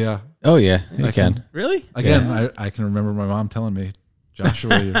loud. Yeah. Oh yeah, you can. Really? Again, I can remember my mom telling me,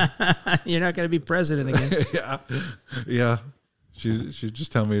 Joshua, you're not going to be president again. Yeah. She'd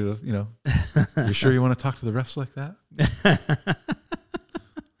just tell me to, you sure you want to talk to the refs like that?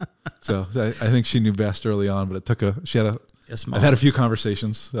 So I think she knew best early on, but I've had a few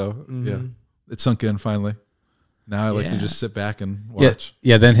conversations, so yeah, it sunk in finally. Now I like to just sit back and watch.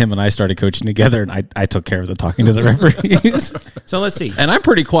 Yeah. Then him and I started coaching together, and I took care of the talking to the referees. So let's see. And I'm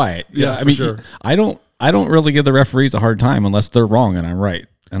pretty quiet. Yeah, I mean, sure. I don't really give the referees a hard time unless they're wrong and I'm right,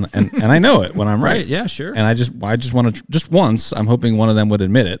 and I know it when I'm right. Yeah, sure. And I just want to just once. I'm hoping one of them would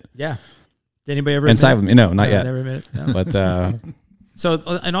admit it. Yeah. Did anybody ever? Inside of me, no, not yet. Never admit it. No. But. So,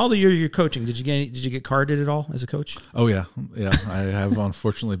 in all the years you're coaching, did you get carded at all as a coach? Oh yeah. I have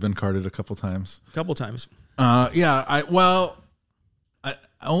unfortunately been carded a couple times. A couple times. Only I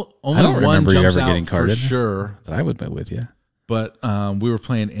don't one remember you jumps ever out getting carded. for sure. That I would bet with you. But we were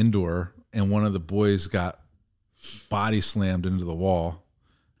playing indoor, and one of the boys got body slammed into the wall,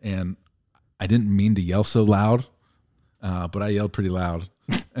 and I didn't mean to yell so loud, but I yelled pretty loud.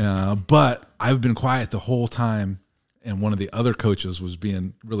 But I've been quiet the whole time. And one of the other coaches was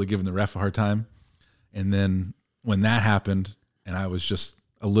really giving the ref a hard time. And then when that happened, and I was just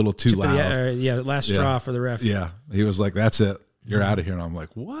a little too loud. Last straw for the ref. Yeah. He was like, that's it. You're out of here. And I'm like,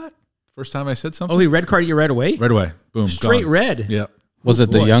 what? First time I said something? Oh, he red carded you right away? Right away. Boom. Straight gone. red. Yep. Was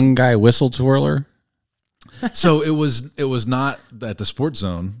it the young guy whistle twirler? So it was not at the sports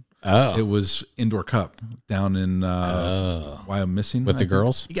zone. Oh. It was indoor cup down in why I'm missing With the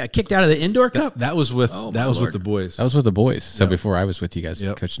girls? You got kicked out of the indoor cup? That was with Oh, that my was Lord. with the boys. That was with the boys. So Yep. before I was with you guys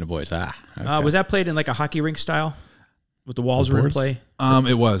Yep. coaching the boys. Okay. Was that played in like a hockey rink style? With the walls were in boards? play?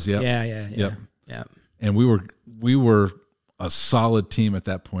 It was, yeah. Yeah. Yep. Yeah. And we were a solid team at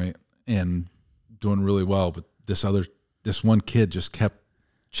that point and doing really well, but this one kid just kept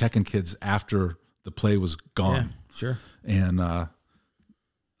checking kids after the play was gone. Yeah, sure. And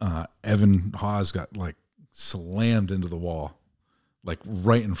Evan Hawes got like slammed into the wall, like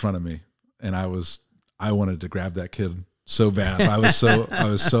right in front of me. And I wanted to grab that kid so bad. I was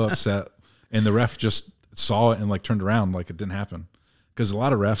so upset. And the ref just saw it and like turned around like it didn't happen. Because a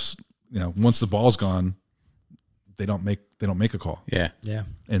lot of refs, once the ball's gone, they don't make a call. Yeah. Yeah.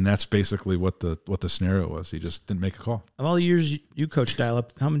 And that's basically what the scenario was. He just didn't make a call. Of all the years you coached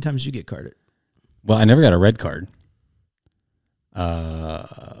dial-up, how many times did you get carded? Well, I never got a red card.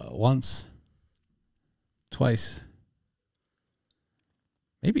 Once. Twice.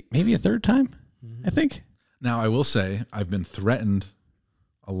 Maybe a third time, I think. Now, I will say I've been threatened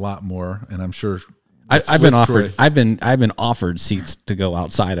a lot more, and I'm sure I've been offered. Troy. I've been offered seats to go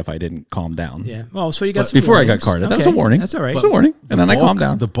outside if I didn't calm down. Yeah. Well, so you got some Before I got warnings. carded, that was Okay, a warning. That's all right. That was a warning, and then I calmed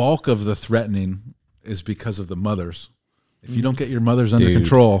down. The bulk of the threatening is because of the mothers. If you don't get your mothers under Dude.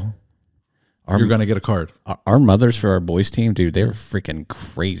 control, you're going to get a card. Our mothers for our boys team, dude, they were freaking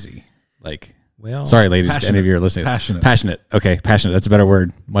crazy. Like, Well, sorry, ladies, passionate. any of you are listening. Passionate. Okay, passionate. That's a better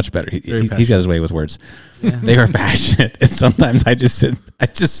word. Much better. He's got his way with words. They are passionate, and sometimes I just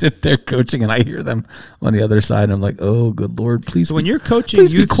sit there coaching, and I hear them on the other side, and I'm like, oh, good Lord, please. So when you're coaching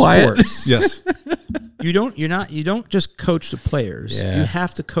please be youth quiet. sports, Yes. you don't just coach the players. Yeah. You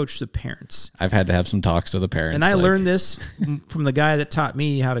have to coach the parents. I've had to have some talks to the parents, And I like, learned this from the guy that taught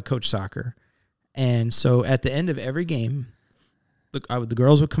me how to coach soccer. And so at the end of every game, the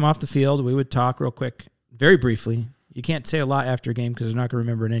girls would come off the field. We would talk real quick, very briefly. You can't say a lot after a game because they're not going to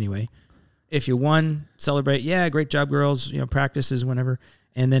remember it anyway. If you won, celebrate. Yeah, great job, girls. Practices whenever.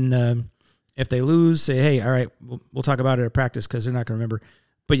 And then if they lose, say, hey, all right, we'll talk about it at practice because they're not going to remember.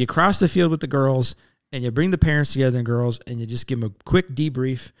 But you cross the field with the girls, and you bring the parents together and girls, and you just give them a quick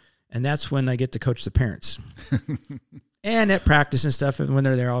debrief, and that's when I get to coach the parents. And at practice and stuff, and when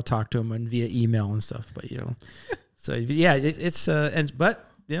they're there, I'll talk to them and via email and stuff. But so yeah, it's but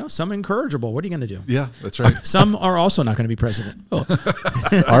some incorrigible. What are you going to do? Yeah, that's right. Some are also not going to be president.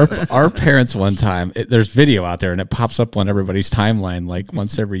 our parents one time, there's video out there and it pops up on everybody's timeline like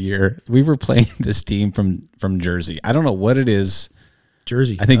once every year. We were playing this team from Jersey. I don't know what it is.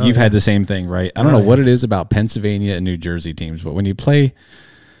 Jersey. I think you've had the same thing, right? I don't know what it is about Pennsylvania and New Jersey teams, but when you play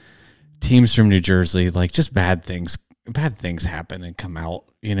teams from New Jersey, like just bad things happen and come out,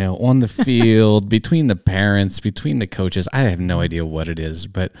 on the field, between the parents, between the coaches. I have no idea what it is,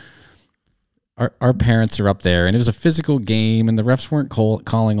 but our parents are up there, and it was a physical game, and the refs weren't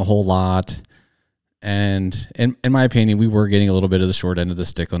calling a whole lot. And in my opinion, we were getting a little bit of the short end of the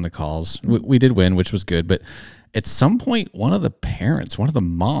stick on the calls. We did win, which was good, but at some point, one of the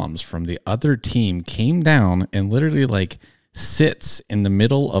moms from the other team came down and literally like sits in the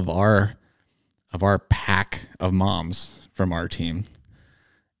middle of our pack of moms from our team.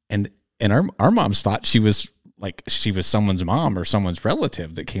 And our moms thought she was someone's mom or someone's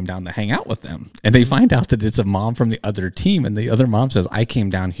relative that came down to hang out with them. And they find out that it's a mom from the other team. And the other mom says, I came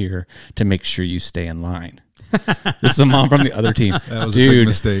down here to make sure you stay in line. This is a mom from the other team. That was a big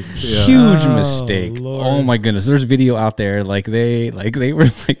mistake. Yeah. Huge mistake. Lord. Oh my goodness. There's video out there. Like they were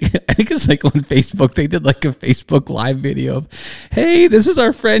like, I think it's like on Facebook, they did like a Facebook live video of, hey, this is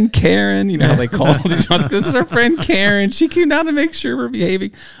our friend Karen. You know how they called each other. This is our friend Karen. She came down to make sure we're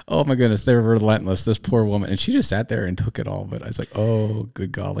behaving. Oh my goodness. They were relentless. This poor woman. And she just sat there and took it all. But I was like, oh,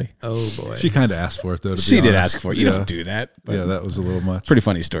 good golly. Oh boy. She kind of asked for it though. She did ask for it. You don't do that. But yeah, that was a little much. pretty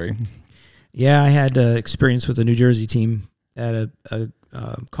funny story. Yeah, I had experience with a New Jersey team at a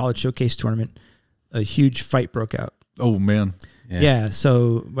college showcase tournament. A huge fight broke out. Oh man. Yeah,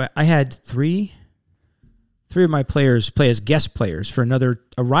 so I had three of my players play as guest players for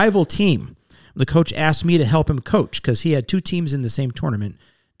a rival team. The coach asked me to help him coach because he had two teams in the same tournament,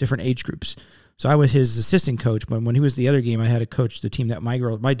 different age groups. So I was his assistant coach, but when he was the other game, I had to coach the team that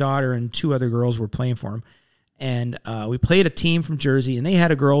my daughter and two other girls were playing for him. And we played a team from Jersey, and they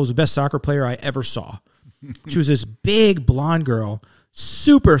had a girl who was the best soccer player I ever saw. She was this big blonde girl,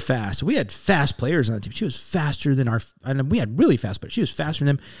 super fast. We had fast players on the team. She was faster than we had really fast, but she was faster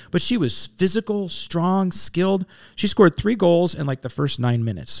than them. But she was physical, strong, skilled. She scored 3 goals in like the first 9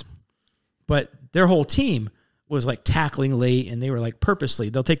 minutes. But their whole team was like tackling late, and they were like purposely,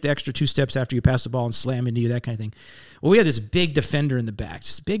 they'll take the extra 2 steps after you pass the ball and slam into you, that kind of thing. Well, we had this big defender in the back,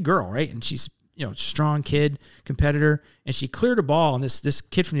 this big girl, right? And she's, strong kid, competitor, and she cleared a ball, and this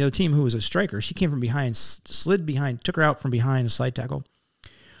kid from the other team who was a striker, she came from behind, slid behind, took her out from behind a slide tackle.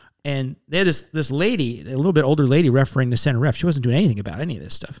 And they had this lady, a little bit older lady, refereeing the center ref. She wasn't doing anything about any of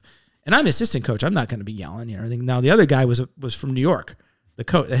this stuff. And I'm an assistant coach. I'm not going to be yelling, anything. Now the other guy was from New York,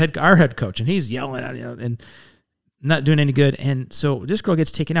 our head coach, and he's yelling at and not doing any good. And so this girl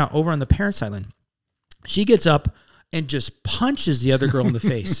gets taken out over on the parent sideline. She gets up and just punches the other girl in the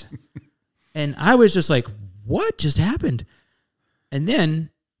face. And I was just like, what just happened? And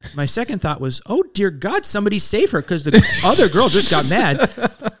then my second thought was, oh, dear God, somebody save her, because the other girl just got mad,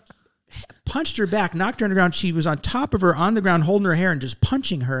 punched her back, knocked her on the ground. She was on top of her on the ground, holding her hair and just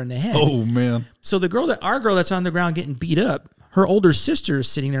punching her in the head. Oh, man. So our girl that's on the ground getting beat up, her older sister is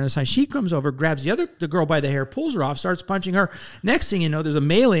sitting there on the side. She comes over, grabs the girl by the hair, pulls her off, starts punching her. Next thing you know, there's a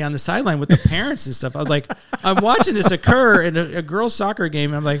melee on the sideline with the parents and stuff. I was like, I'm watching this occur in a girls' soccer game,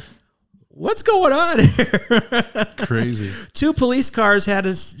 and I'm like, what's going on here? Crazy. 2 police cars had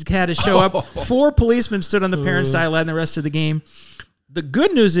to show up. 4 policemen stood on the parent sideline the rest of the game. The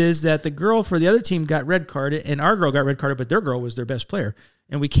good news is that the girl for the other team got red carded, and our girl got red carded, but their girl was their best player.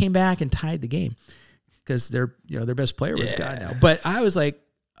 And we came back and tied the game because their best player was gone now. But I was like,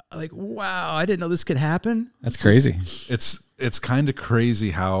 wow, I didn't know this could happen. That's crazy. It's kind of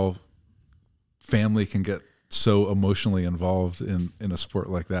crazy how family can get so emotionally involved in a sport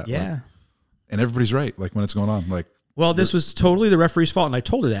like that. Yeah. And everybody's right, like when it's going on. Like, well, this was totally the referee's fault, and I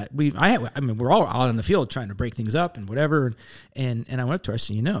told her that. We're all out on the field trying to break things up and whatever. And I went up to her.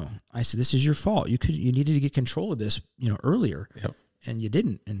 I said, this is your fault. You needed to get control of this, earlier, and you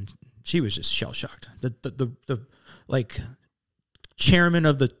didn't. And she was just shell shocked. The chairman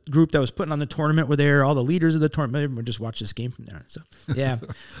of the group that was putting on the tournament were there. All the leaders of the tournament, everyone just watched this game from there. So yeah,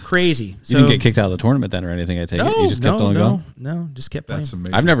 crazy. You didn't get kicked out of the tournament then or anything, I take it? You just kept on going? No, just kept playing. That's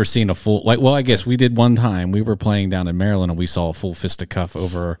amazing. I've never seen a full, I guess we did one time. We were playing down in Maryland, and we saw a full fisticuff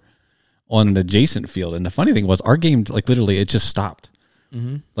over on an adjacent field. And the funny thing was, our game, literally, it just stopped.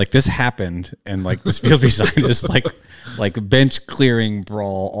 Mm-hmm. This happened, and this field beside us, like bench clearing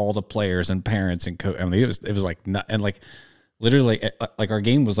brawl, all the players and parents and coach. I mean, it was like, and literally, our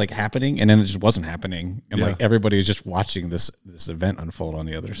game was happening, and then it just wasn't happening, and everybody was just watching this event unfold on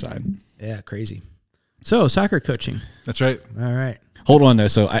the other side. Yeah, crazy. So soccer coaching. That's right. All right. Hold on though.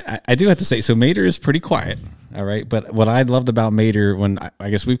 So I do have to say, so Mater is pretty quiet. All right, but what I loved about Mater, when I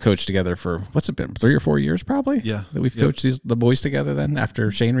guess we've coached together for what's it been, 3 or 4 years probably. Yeah, that we've coached the boys together. Then after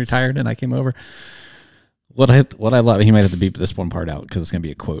Shane retired and I came over, what I love, he might have to beep this one part out because it's gonna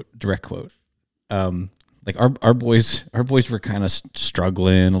be a direct quote. Our boys were kind of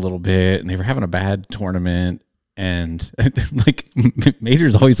struggling a little bit, and they were having a bad tournament, and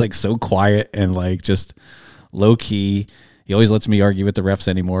Mater's always so quiet and just low key. He always lets me argue with the refs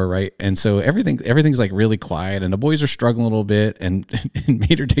anymore, right? And so everything's really quiet, and the boys are struggling a little bit, and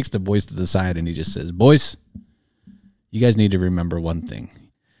Mater takes the boys to the side, and he just says, "Boys, you guys need to remember one thing.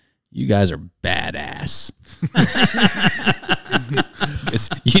 You guys are badass.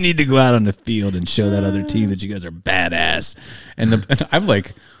 You need to go out on the field and show that other team that you guys are badass." And I'm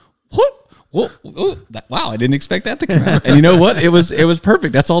like, what? Wow, I didn't expect that to come out. And you know what? It was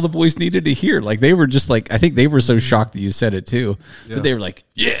perfect. That's all the boys needed to hear. They were just I think they were so shocked that you said it too. Yeah. That they were like,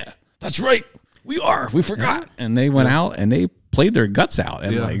 yeah, that's right. We forgot. Yeah. And they went out and they played their guts out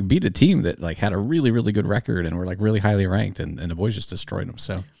and beat a team that had a really, really good record and were really highly ranked, and the boys just destroyed them.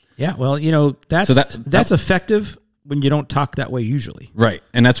 So yeah, well, that's effective when you don't talk that way usually. Right.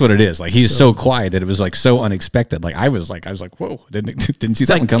 And that's what it is. He's so quiet that it was so unexpected. I was like, whoa, didn't see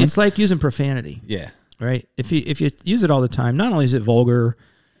that one coming. It's like using profanity. Yeah. Right. If you use it all the time, not only is it vulgar,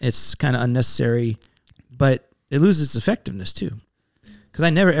 it's kind of unnecessary, but it loses its effectiveness too. Because I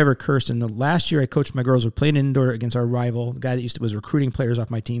never ever cursed. And the last year I coached my girls, were playing indoor against our rival, the guy that was recruiting players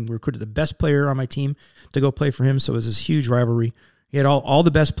off my team. We recruited the best player on my team to go play for him. So it was this huge rivalry. He had all the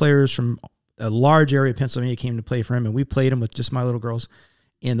best players from a large area of Pennsylvania came to play for him, and we played him with just my little girls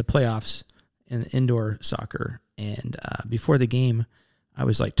in the playoffs in indoor soccer. And before the game, I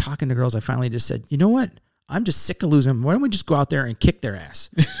was talking to girls. I finally just said, you know what? I'm just sick of losing. Why don't we just go out there and kick their ass?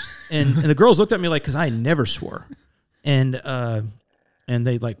 and the girls looked at me because I never swore. And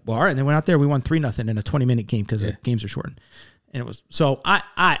they well, all right. And they went out there. We won 3-0 in a 20-minute game because the games are shortened. And it was, so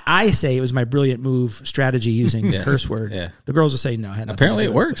I say it was my brilliant move strategy using the curse word. Yeah. The girls will say no. Apparently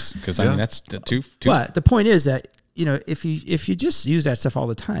it works because I mean that's two. But the point is that, you know, if you just use that stuff all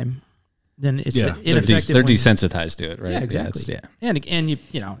the time, then it's ineffective. They're desensitized to it, right? Yeah, exactly. And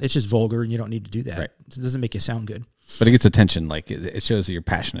you know, it's just vulgar and you don't need to do that. Right. It doesn't make you sound good. But it gets attention. Like it shows that you're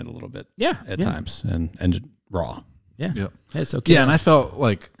passionate a little bit. Yeah. At times and raw. Yeah. Yep. It's okay. Yeah. And I felt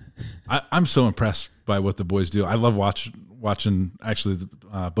like I'm so impressed by what the boys do. I love watching actually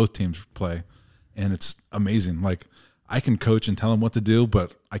both teams play, and it's amazing. Like I can coach and tell them what to do,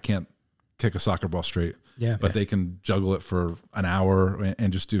 but I can't kick a soccer ball straight. Yeah. But they can juggle it for an hour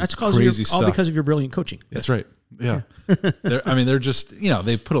and just do crazy stuff. All because of your brilliant coaching. That's right. Yeah. They're just, you know,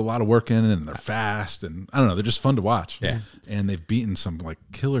 they put a lot of work in and they're fast and I don't know, they're just fun to watch. Yeah. And they've beaten some like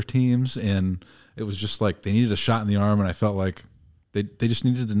killer teams, and it was just like they needed a shot in the arm, and I felt like they just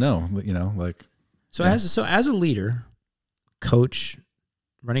needed to know, you know, like. So as a leader, coach,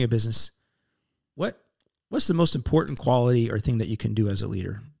 running a business, what's the most important quality or thing that you can do as a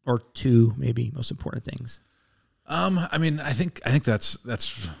leader, or two maybe most important things? I mean, I think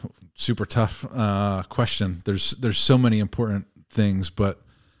that's super tough question. There's so many important things, but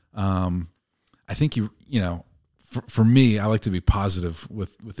I think you know, for me, I like to be positive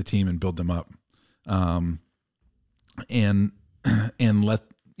with the team and build them up, and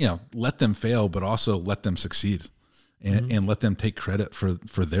let them fail, but also let them succeed, and let them take credit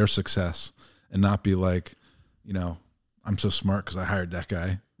for their success, and not be like, you know, I'm so smart because I hired that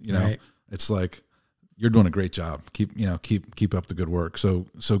guy. You know, right. It's like, you're doing a great job. Keep up the good work. So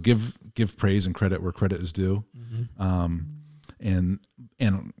give praise and credit where credit is due. And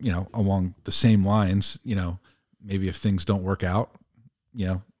you know, along the same lines, you know, maybe if things don't work out, you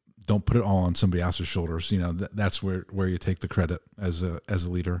know, don't put it all on somebody else's shoulders. You know, that's where you take the credit as a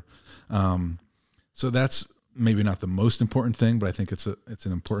leader. So that's maybe not the most important thing, but I think it's an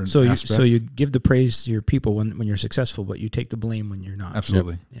important aspect. So you give the praise to your people when you're successful, but you take the blame when you're not.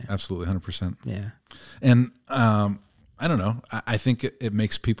 Absolutely. Yep. Yeah. Absolutely. 100%. Yeah. And I don't know. I think it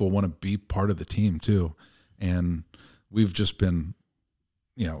makes people want to be part of the team too. And we've just been,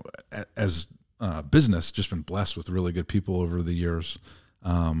 you know, as business, just been blessed with really good people over the years.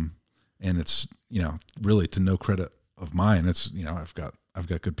 And it's, you know, really to no credit of mine. It's, you know, I've got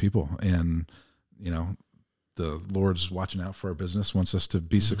good people, and, you know, the Lord's watching out for our business, wants us to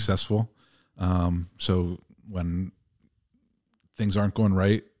be successful. So when things aren't going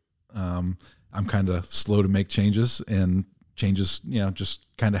right, I'm kind of slow to make changes, and changes, you know, just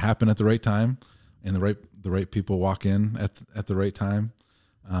kind of happen at the right time, and the right people walk in at the right time.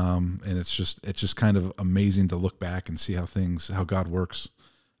 And it's just kind of amazing to look back and see how God works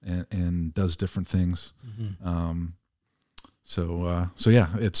and does different things. So yeah,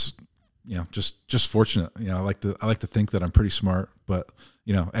 it's, you know, just fortunate. You know, I like to think that I'm pretty smart, but,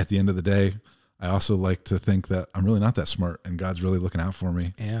 you know, at the end of the day, I also like to think that I'm really not that smart, and God's really looking out for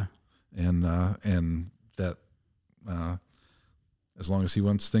me. Yeah. And that, as long as He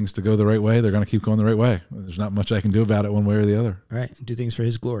wants things to go the right way, they're going to keep going the right way. There's not much I can do about it one way or the other. Right. Do things for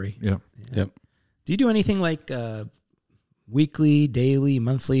His glory. Yep. Yeah. Yep. Do you do anything like weekly, daily,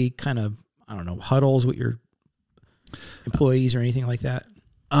 monthly kind of, I don't know, huddles with your employees or anything like that?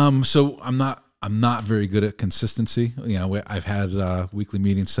 So I'm not very good at consistency. You know, I've had weekly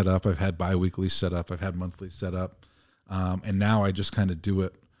meetings set up. I've had bi-weekly set up. I've had monthly set up. And now I just kind of do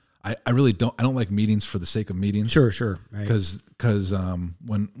it. I really don't like meetings for the sake of meetings. Sure. Right. Cause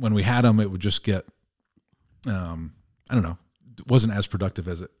when we had them, it would just get, I don't know, it wasn't as productive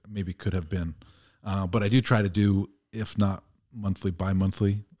as it maybe could have been. But I do try to do, if not monthly,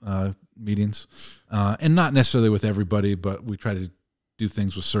 bi-monthly meetings, and not necessarily with everybody, but we try to do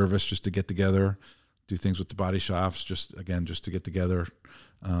things with service just to get together, do things with the body shops, just to get together,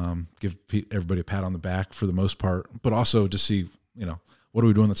 give everybody a pat on the back for the most part, but also to see, you know, what are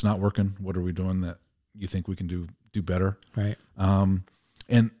we doing that's not working? What are we doing that you think we can do better? Right.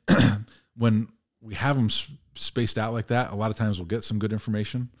 And when we have them spaced out like that, a lot of times we'll get some good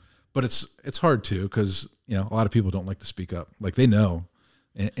information, but it's hard too, because, you know, a lot of people don't like to speak up. Like, they know,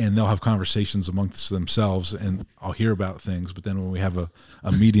 and they'll have conversations amongst themselves, and I'll hear about things. But then when we have a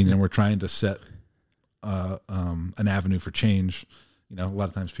meeting and we're trying to set an avenue for change, you know, a lot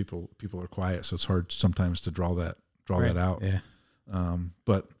of times people are quiet, so it's hard sometimes to draw that out. Yeah.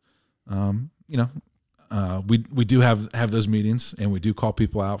 But you know, we do have those meetings, and we do call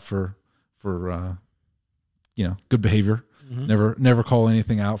people out for you know, good behavior. Never call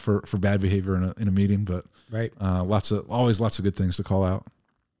anything out for bad behavior in a meeting, but right. Always lots of good things to call out.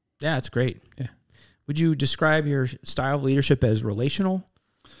 Yeah, it's great. Yeah. Would you describe your style of leadership as relational?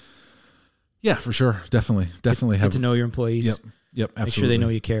 Yeah, for sure. Definitely Get to know your employees. Yep. Absolutely. Make sure they know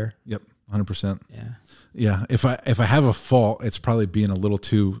you care. Yep. 100%. Yeah. Yeah. If I have a fault, it's probably being a little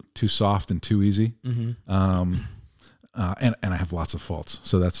too soft and too easy. Mm-hmm. And I have lots of faults,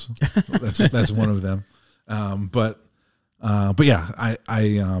 so that's one of them. But yeah,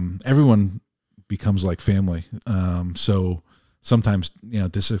 I everyone becomes like family. So sometimes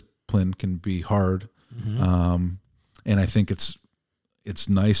discipline can be hard. Mm-hmm. And I think it's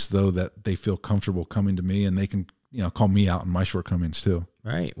nice though that they feel comfortable coming to me and they can call me out on my shortcomings too.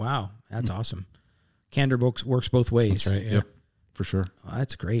 Right. Wow. That's awesome. Candor works both ways. That's right. Yeah. Yep. For sure. Oh,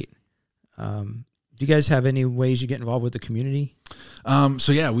 that's great. Do you guys have any ways you get involved with the community?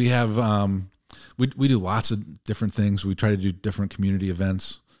 So yeah, we have, we do lots of different things. We try to do different community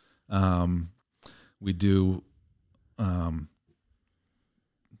events. We do, a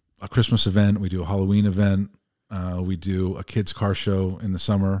Christmas event. We do a Halloween event. We do a kids car show in the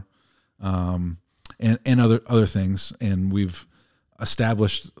summer, and other things. And we've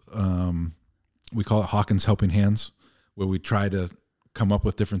established, we call it Hawkins Helping Hands, where we try to come up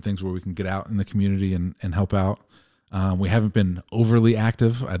with different things where we can get out in the community and help out. We haven't been overly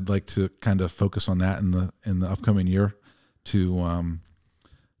active. I'd like to kind of focus on that in the upcoming year to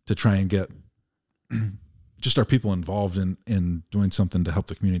try and get just our people involved in doing something to help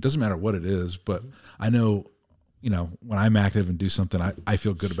the community. It doesn't matter what it is, but I know, when I'm active and do something, I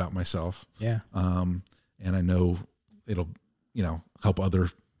feel good about myself. Yeah. And I know it'll, help other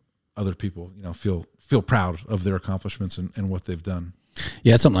people, feel proud of their accomplishments and what they've done.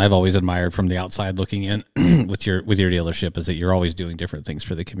 Yeah, it's something I've always admired from the outside looking in with your dealership is that you're always doing different things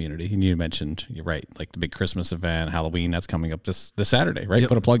for the community. And you mentioned, you're right, like the big Christmas event, Halloween, that's coming up this Saturday, right? Yep.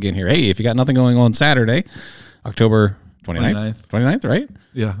 Put a plug in here. Hey, if you got nothing going on Saturday, October 29th, right?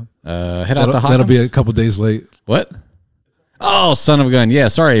 Yeah. Head out to Hawkins. That'll be a couple days late. What? Oh, son of a gun. Yeah,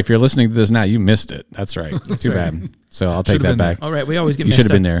 sorry. If you're listening to this now, you missed it. That's right. Too bad. So I'll take that back. All right. We always get You should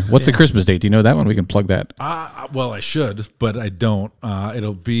have been there. What's the Christmas date? Do you know that one? We can plug that. Well, I should, but I don't.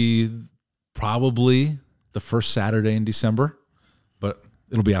 It'll be probably the first Saturday in December, but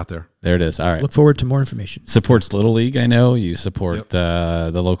it'll be out there. There it is. All right. Look forward to more information. Supports Little League, I know. You support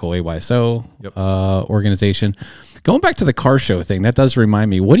the local AYSO organization. Going back to the car show thing, that does remind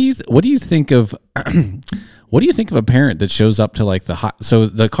me. What do you think of what do you think of a parent that shows up to like so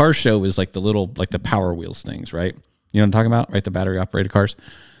the car show is like the little like the Power Wheels things, right? You know what I'm talking about, right? The battery operated cars.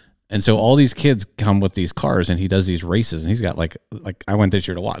 And so all these kids come with these cars and he does these races and he's got like I went this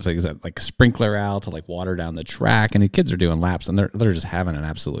year to watch, like, he's got like a sprinkler out to like water down the track and the kids are doing laps and they're just having an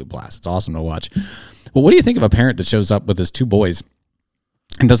absolute blast. It's awesome to watch. Well, what do you think of a parent that shows up with his two boys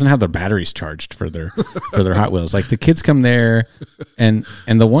and doesn't have their batteries charged for their Hot Wheels? Like the kids come there and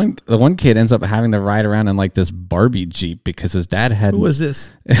the one kid ends up having to ride around in like this Barbie Jeep because his dad had... Who was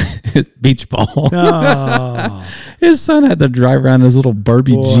this? Beach Ball. Oh. His son had to drive around his little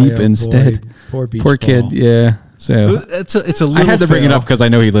Barbie Jeep instead. Poor kid. Yeah. So it's a little I had to bring it up because I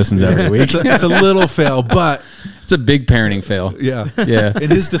know he listens every week. It's a little fail, but it's a big parenting fail. Yeah. Yeah. In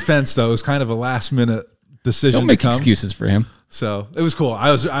his defense, though, it was kind of a last minute decision. Don't make excuses for him. So it was cool.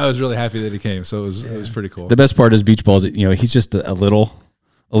 I was really happy that he came. So it was pretty cool. The best part is Beach Balls. He's just a little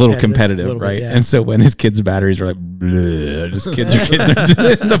competitive, right? Bit, yeah. And so when his kids' batteries are like, bleh, just kids are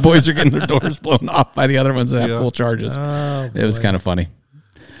getting the boys are getting their doors blown off by the other ones that have full charges. Oh, it was kind of funny.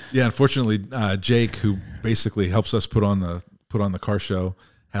 Yeah, unfortunately, Jake, who basically helps us put on the car show,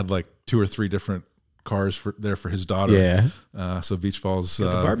 had like 2 or 3 different cars for his daughter. Yeah. So Beach Falls the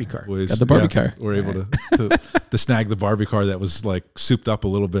Barbie car. Got the Barbie car. We're able to snag the Barbie car that was like souped up a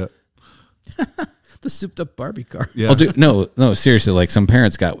little bit. The souped up Barbie car. Yeah. Well, dude, no, seriously. Like some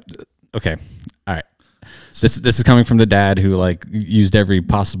parents got okay. All right. This is coming from the dad who like used every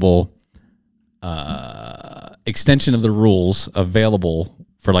possible extension of the rules available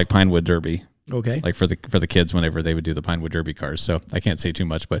for like Pinewood Derby. Okay. Like for the kids whenever they would do the Pinewood Derby cars. So I can't say too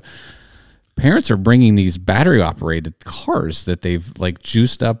much, but parents are bringing these battery operated cars that they've like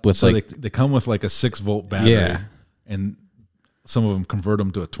juiced up with. So they come with like a 6-volt battery. Yeah. And some of them convert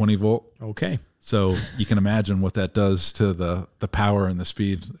them to a 20-volt. Okay. So you can imagine what that does to the power and the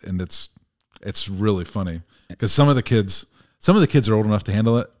speed, and it's really funny because some of the kids are old enough to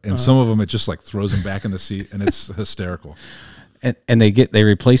handle it, and some of them it just like throws them back in the seat, and it's hysterical. And they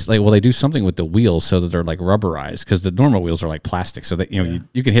replace they do something with the wheels so that they're like rubberized because the normal wheels are like plastic, so that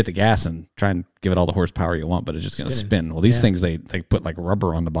you can hit the gas and try and give it all the horsepower you want, but it's just going to spin. Well, these things they put like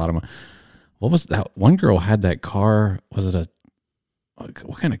rubber on the bottom. What was that? One girl had that car. Was it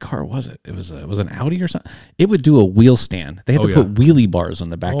what kind of car was it? It was an Audi or something. It would do a wheel stand. They had to put wheelie bars on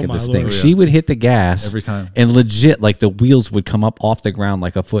the back of this thing. Lord. She would hit the gas every time, and legit like the wheels would come up off the ground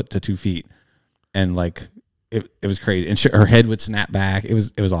like a foot to 2 feet. and like it was crazy. And her head would snap back. It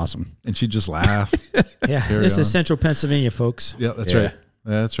was awesome. And she'd just laugh. Yeah, this is Central Pennsylvania, folks. Yeah, that's right.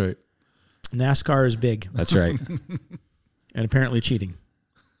 That's right. NASCAR is big. That's right. And apparently cheating.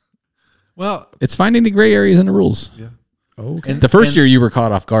 Well, it's finding the gray areas in the rules. Yeah. Okay. The first year you were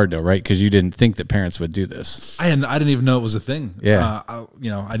caught off guard though, right? Because you didn't think that parents would do this. I didn't even know it was a thing. Yeah.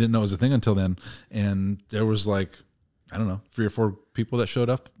 I didn't know it was a thing until then. And there was like, I don't know, 3 or 4 people that showed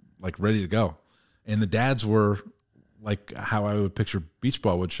up like ready to go. And the dads were like how I would picture beach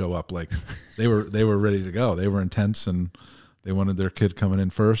ball would show up. Like they were ready to go. They were intense and they wanted their kid coming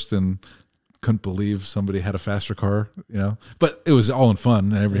in first and couldn't believe somebody had a faster car, but it was all in fun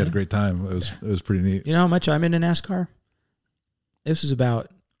and everybody had a great time. It was pretty neat. You know how much I'm into NASCAR? This was about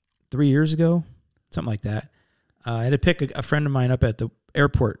 3 years ago, something like that. I had to pick a friend of mine up at the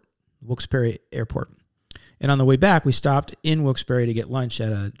airport, Wilkes-Barre Airport. And on the way back, we stopped in Wilkes-Barre to get lunch at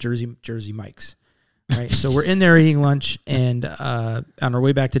a Jersey Mike's. Right, so we're in there eating lunch, and on our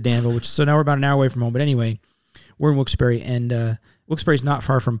way back to Danville, so now we're about an hour away from home. But anyway, we're in Wilkes-Barre, and Wilkes-Barre is not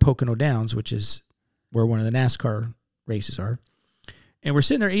far from Pocono Downs, which is where one of the NASCAR races are. And we're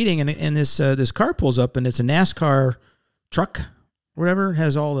sitting there eating, and this car pulls up, and it's a NASCAR truck, whatever. It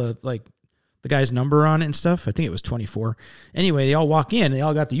has all the guy's number on it and stuff. I think it was 24. Anyway, they all walk in, and they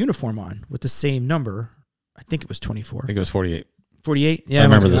all got the uniform on with the same number. I think it was 24. I think it was 48. 48. Yeah, I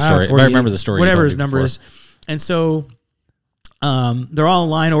remember the story. I remember the story. Whatever his number is. And so they're all in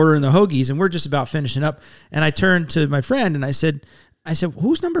line ordering the hoagies, and we're just about finishing up. And I turned to my friend and I said,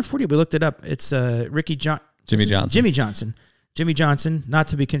 who's number 40? We looked it up. It's Jimmy Johnson. Jimmy Johnson, not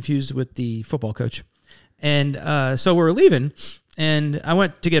to be confused with the football coach. And so we're leaving, and I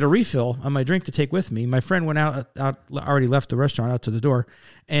went to get a refill on my drink to take with me. My friend went out already left the restaurant out to the door,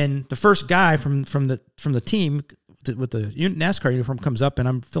 and the first guy from the team with the NASCAR uniform comes up, and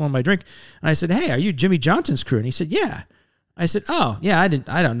I'm filling my drink, and I said, "Hey, are you Jimmy Johnson's crew?" And he said, "Yeah." I said, "Oh, yeah, I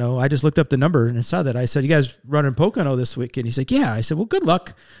don't know. I just looked up the number and saw that." I said, "You guys running Pocono this week?" And he's like, "Yeah." I said, "Well, good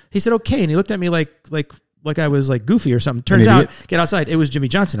luck." He said, "Okay." And he looked at me like I was like goofy or something. Turns out, get outside. It was Jimmy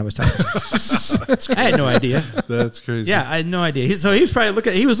Johnson I was talking to. I had no idea. That's crazy. Yeah, I had no idea. He was probably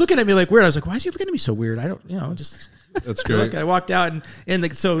looking at me like weird. I was like, why is he looking at me so weird? I don't, just. That's great. I walked out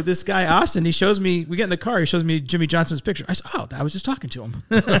and so this guy, Austin, he shows me, we get in the car, he shows me Jimmy Johnson's picture. I said, oh, I was just talking to him.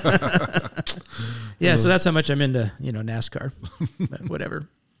 Yeah, so that's how much I'm into, NASCAR. But whatever.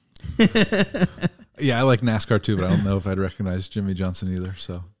 Yeah, I like NASCAR too, but I don't know if I'd recognize Jimmy Johnson either.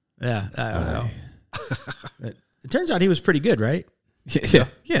 So yeah, I don't know. It turns out he was pretty good, right? Yeah.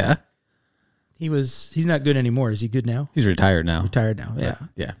 He's not good anymore. Is he good now? He's retired now. Yeah.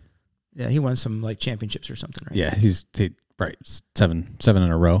 Yeah. Yeah, he won some championships or something, right? Yeah, he's right. Seven in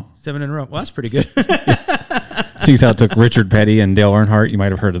a row. 7 in a row. Well, that's pretty good. Seeing how it took Richard Petty and Dale Earnhardt. You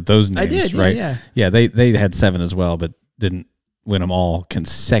might have heard of those names, I did, right? Yeah. Yeah, they had 7 as well, but didn't win them all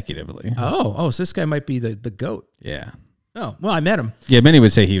consecutively. Oh, so this guy might be the GOAT. Yeah. Oh, well, I met him. Yeah, many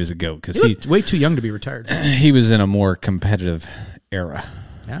would say he was a GOAT because he looked way too young to be retired. He was in a more competitive era.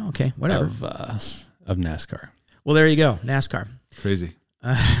 Yeah, okay, whatever. Of NASCAR. Well, there you go, NASCAR. Crazy.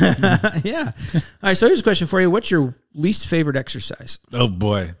 Yeah. All right, so here's a question for you. What's your least favorite exercise? Oh,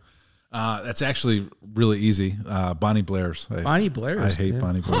 boy. That's actually really easy. Bonnie Blair's. Bonnie Blair's. I hate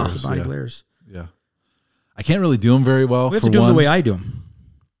Bonnie Blair's. Bonnie Blair's. Yeah. I can't really do them very well. We have to do them the way I do them.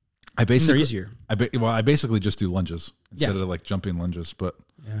 They're easier. I basically just do lunges instead of like jumping lunges, but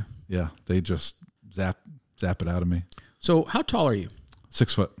yeah, they just zap it out of me. So how tall are you?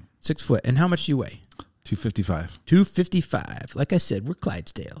 6 foot. 6 foot. And how much do you weigh? 255. 255. Like I said, we're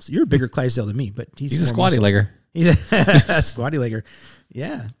Clydesdales. You're a bigger Clydesdale than me, but he's a squatty legger. He's a squatty legger.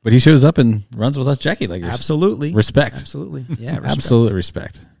 Yeah. But he shows up and runs with us Jackie leggers. Absolutely. Respect. Absolutely. Yeah. Respect. Absolute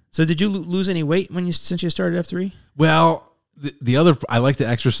respect. So did you lose any weight since you started F3? Well, the other, I like to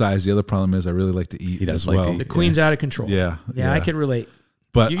exercise. The other problem is I really like to eat he does as like well. to eat. The queen's out of control. Yeah. I can relate.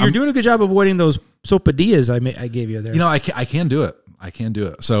 But you're doing a good job avoiding those sopadillas I gave you there. I can do it. I can do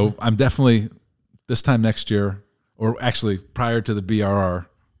it. So I'm definitely, this time next year, or actually prior to the BRR,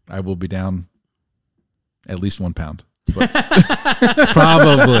 I will be down at least 1 pound. But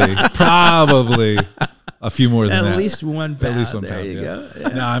probably a few more than that. At least 1 pound. At least 1 there pound. you go. Yeah.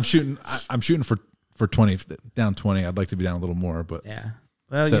 No, I'm shooting for 20, down 20. I'd like to be down a little more, but yeah.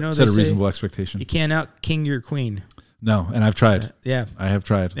 Well, set a reasonable expectation. You can't out king your queen. No, and I've tried. Yeah. I have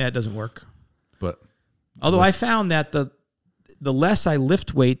tried. Yeah, it doesn't work. But although I found that the less I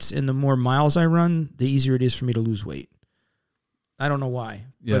lift weights and the more miles I run, the easier it is for me to lose weight. I don't know why.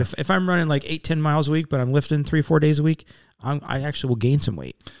 Yeah. But if I'm running like 8-10 miles a week, but I'm lifting 3-4 days a week, I actually will gain some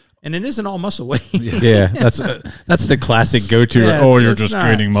weight. And it isn't all muscle weight. Yeah, that's the classic go-to. Yeah, You're it's just not.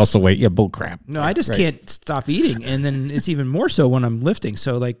 gaining muscle weight. Yeah, bull crap. No, I just can't stop eating. And then it's even more so when I'm lifting.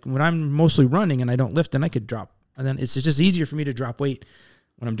 So like when I'm mostly running and I don't lift, then I could drop. And then it's just easier for me to drop weight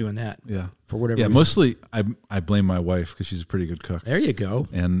when I'm doing that. Yeah. For whatever Yeah, reason. mostly I blame my wife because she's a pretty good cook. There you go.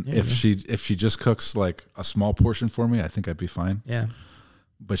 And if she just cooks like a small portion for me, I think I'd be fine. Yeah.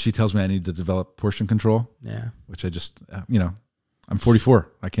 But she tells me I need to develop portion control. Yeah. Which I just, I'm 44.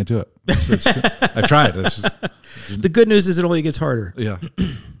 I can't do it. I've tried. The good news is it only gets harder. Yeah.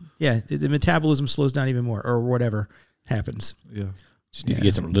 Yeah. The metabolism slows down even more or whatever happens. Yeah. Just need to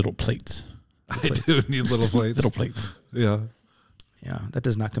get some little plates. I do need little plates. Little plates. Yeah. Yeah. That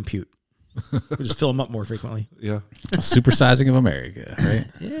does not compute. We just fill them up more frequently. Yeah. Supersizing of America, right?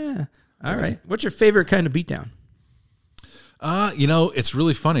 Yeah. All right. What's your favorite kind of beatdown? It's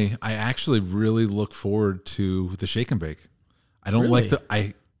really funny. I actually really look forward to the shake and bake. I don't like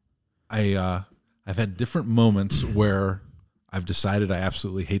I've had different moments where I've decided I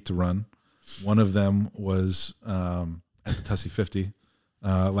absolutely hate to run. One of them was at the Tussey 50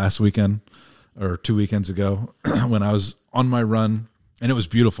 last weekend or 2 weekends ago when I was on my run, and it was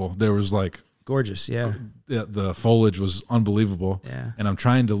beautiful. There was like gorgeous, yeah. The foliage was unbelievable, yeah. And I'm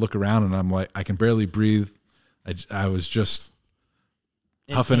trying to look around, and I'm like, I can barely breathe. I was just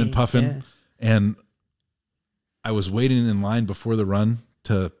huffing and puffing, yeah. And I was waiting in line before the run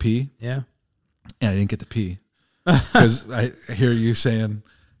to pee. Yeah. And I didn't get to pee because I hear you saying,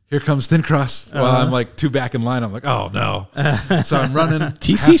 "Here comes Thin Cross." While I'm like 2 back in line, I'm like, "Oh no!" So I'm running.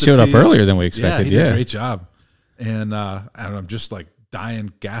 TC showed up earlier than we expected. He did a great job, and I'm just like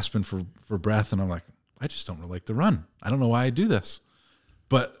dying, gasping for breath, and I'm like, I just don't really like to run. I don't know why I do this,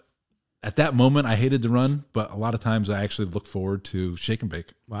 but at that moment, I hated to run. But a lot of times, I actually look forward to shake and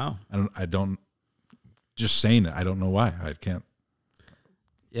bake. Wow. I don't. Just saying it, I don't know why. I can't.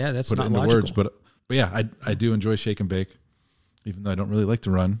 Yeah, that's put not it into logical. words, but yeah, I do enjoy shake and bake, even though I don't really like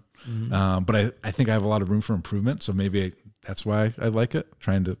to run. Mm-hmm. But I think I have a lot of room for improvement, so maybe that's why I like it.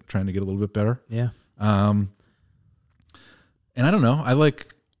 Trying to get a little bit better. Yeah. And I don't know.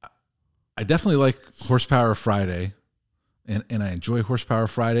 I definitely like Horsepower Friday, and I enjoy Horsepower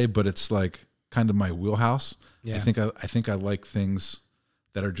Friday, but it's like kind of my wheelhouse. Yeah. I think I like things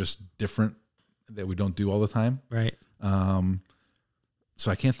that are just different that we don't do all the time. Right. So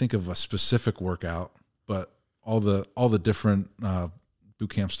I can't think of a specific workout, but all the different boot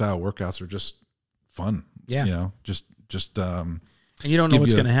camp style workouts are just fun. Yeah. Just and you don't know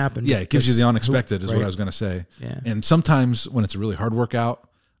what's going to happen. Yeah, it gives you the unexpected, is right. what I was going to say. Yeah. And sometimes when it's a really hard workout,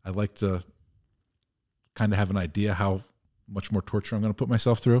 I like to kind of have an idea how much more torture I'm going to put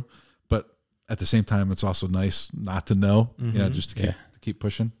myself through. But at the same time, it's also nice not to know, just to keep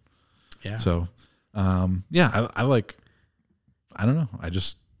pushing. Yeah. So, I like, I don't know.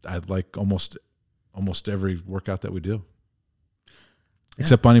 I like almost every workout that we do. Yeah.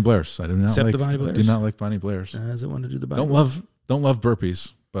 Except Bonnie Blair's. I do not Except like the Bonnie Blair's. Do not like Bonnie Blair's. Doesn't want to do the Bonnie Don't love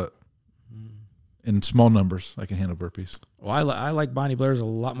burpees, but in small numbers, I can handle burpees. Well, I like Bonnie Blair's a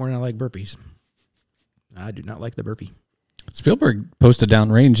lot more than I like burpees. I do not like the burpee. Spielberg posted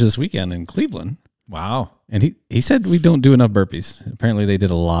downrange this weekend in Cleveland. Wow. And he said we don't do enough burpees. Apparently they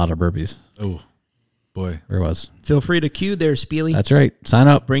did a lot of burpees. Oh, boy. There was. Feel free to cue there, Spiely. That's right. Sign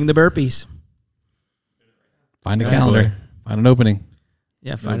up. Bring the burpees. Find a calendar. Boy. Find an opening.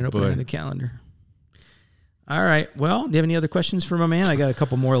 Yeah, find an opening in the calendar. All right. Well, do you have any other questions for my man? I got a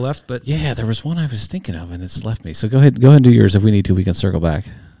couple more left, but yeah, there was one I was thinking of and it's left me. So go ahead and do yours. If we need to, we can circle back.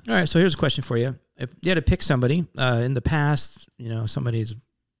 All right. So here's a question for you. If you had to pick somebody in the past, somebody's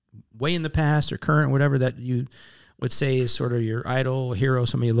way in the past or current, whatever, that you would say is sort of your idol, hero,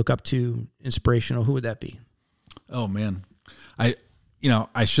 somebody you look up to, inspirational, who would that be? Oh, man. I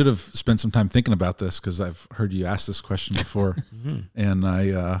should have spent some time thinking about this because I've heard you ask this question before, and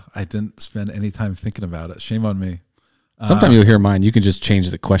I didn't spend any time thinking about it. Shame on me. Sometimes you'll hear mine. You can just change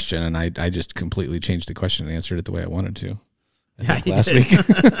the question, and I just completely changed the question and answered it the way I wanted to. Last week.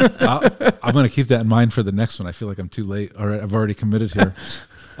 I'm going to keep that in mind for the next one. I feel like I'm too late. All right, I've already committed here.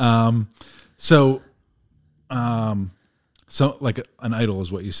 So like an idol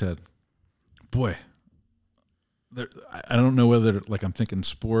is what you said. Boy. I don't know whether like I'm thinking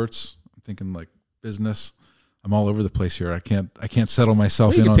sports, I'm thinking like business. I'm all over the place here. I can't settle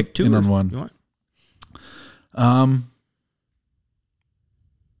myself in on one. You want?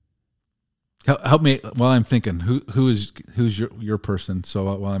 Help me while I'm thinking. Who's your person?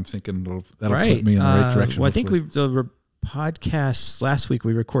 So while I'm thinking, that'll put me in the right direction. Well, I think the podcast last week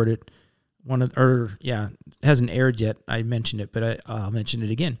we recorded it hasn't aired yet. I mentioned it, but I'll mention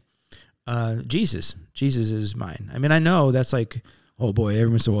it again. Jesus is mine. I mean, I know that's like, oh boy,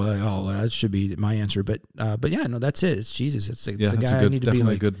 everyone said, well, that should be my answer. But yeah, no, that's it. It's Jesus. It's the guy I need to be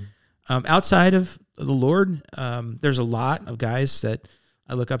like. Good. Outside of the Lord, there's a lot of guys that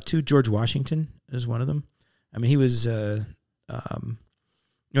I look up to. George Washington is one of them. I mean, he was, he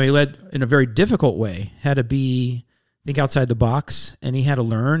led in a very difficult way, had to be, I think, outside the box, and he had to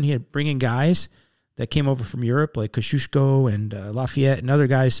learn. He had to bring in guys that came over from Europe, like Kosciuszko and Lafayette and other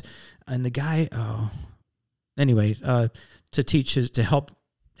guys. And the guy, to teach to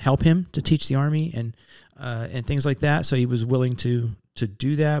help him to teach the army and things like that. So he was willing to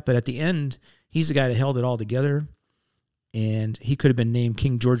do that. But at the end, he's the guy that held it all together. And he could have been named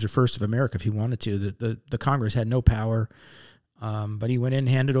King George I of America if he wanted to. The Congress had no power. But he went in,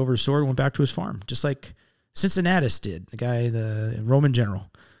 handed over his sword, and went back to his farm, just like Cincinnatus did. The Roman general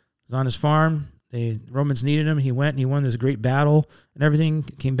was on his farm. The Romans needed him. He went and he won this great battle and everything.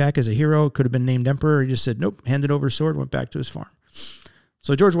 Came back as a hero. Could have been named emperor. He just said, nope, handed over his sword, went back to his farm.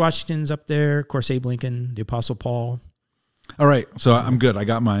 So George Washington's up there. Of course, Abe Lincoln, the Apostle Paul. All right. So I'm good. I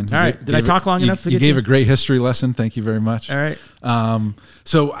got mine. All right. Did I talk long enough? You gave a great history lesson. Thank you very much. All right.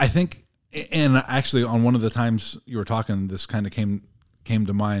 So I think, and actually on one of the times you were talking, this kind of came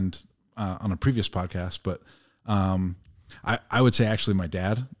to mind on a previous podcast, but I would say actually my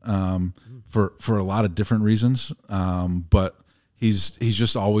dad, for a lot of different reasons. But he's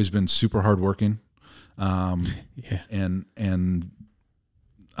just always been super hardworking, and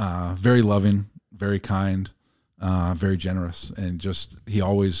very loving, very kind, very generous, and just he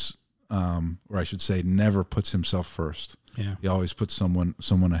always, or I should say, never puts himself first. Yeah, he always puts someone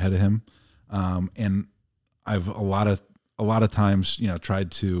ahead of him, and I've a lot of times,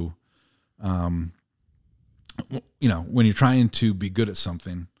 tried to, when you're trying to be good at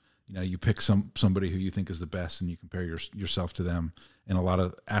something, you pick somebody who you think is the best, and you compare yourself to them. In a lot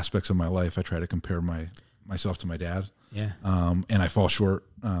of aspects of my life, I try to compare myself to my dad. Yeah. And I fall short.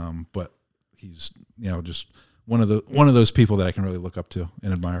 But he's, just one of those people that I can really look up to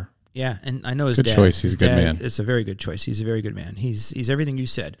and admire. Yeah, and I know his good dad. Choice. He's a good man. It's a very good choice. He's a very good man. He's everything you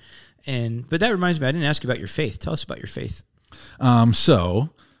said. But that reminds me, I didn't ask you about your faith. Tell us about your faith. I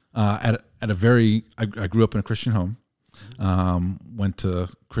grew up in a Christian home. Went to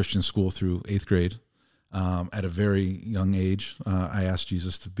Christian school through 8th grade. At a very young age, I asked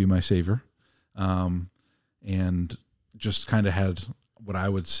Jesus to be my savior, and just kind of had what I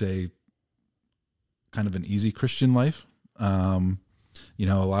would say kind of an easy Christian life. A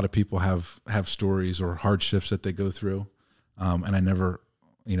lot of people have stories or hardships that they go through, and I never,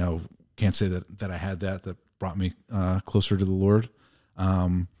 can't say that I had that brought me closer to the Lord.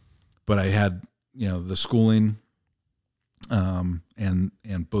 But I had, the schooling,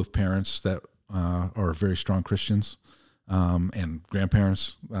 and both parents that are very strong Christians, and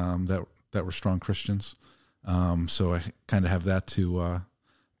grandparents that were strong Christians. So I kind of have that to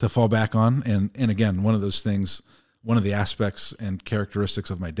fall back on. And again, one of those things, one of the aspects and characteristics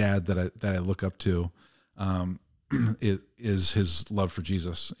of my dad that I look up to, is his love for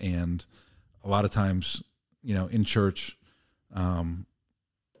Jesus. And a lot of times, in church,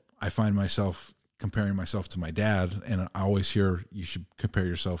 I find myself comparing myself to my dad, and I always hear you should compare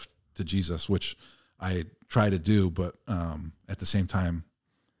yourself to Jesus, which I try to do, but at the same time,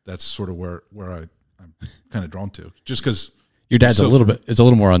 that's sort of where I'm kind of drawn to, just because your dad's it's a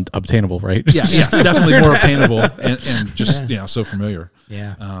little more obtainable, right? Yeah, it's definitely more obtainable, and just so familiar.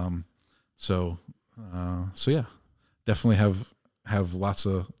 Yeah. So yeah, definitely have lots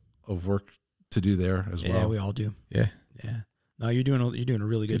of work to do there as well. Yeah, we all do. Yeah. No, you're doing a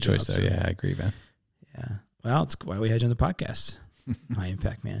really good choice, job. Though. Yeah, I agree, man. Yeah. Well, it's why we had you on the podcast. High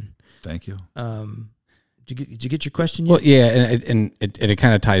Impact Man. Thank you. Did you get your question yet? Well, yeah, and it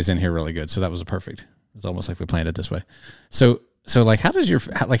kind of ties in here really good. So that was perfect. It's almost like we planned it this way. So like, how does your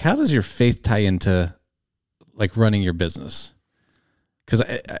faith tie into like running your business? Because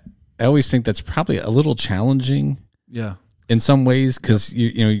I always think that's probably a little challenging. Yeah. In some ways, because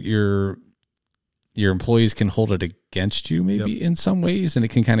your employees can hold it against you maybe in some ways, and it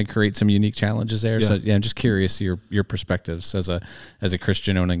can kind of create some unique challenges there. Yeah. So I'm just curious your perspectives as a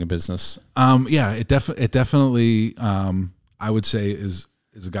Christian owning a business. It definitely I would say is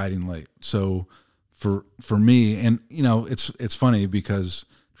a guiding light. So for me, and it's funny because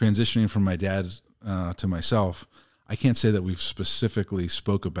transitioning from my dad to myself, I can't say that we've specifically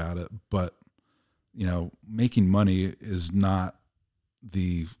spoke about it, but making money is not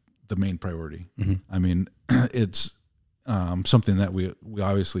the main priority. Mm-hmm. I mean, it's something that we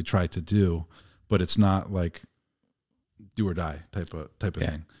obviously try to do, but it's not like do or die type of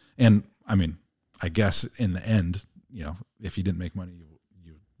thing. And I mean, I guess in the end, if you didn't make money,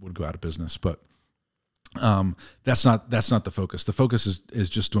 you would go out of business. But That's not the focus. The focus is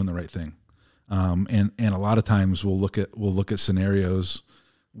just doing the right thing. And a lot of times we'll look at scenarios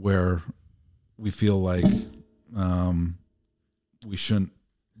where we feel like we shouldn't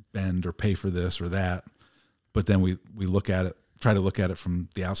bend or pay for this or that, but then we try to look at it from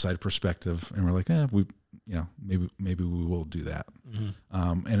the outside perspective, and we're like, maybe we will do that.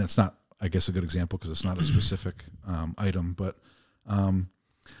 Mm-hmm. And it's not, I guess, a good example because it's not a specific item, but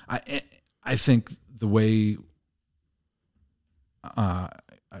I think the way I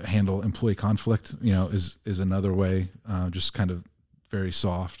handle employee conflict, is another way, just kind of very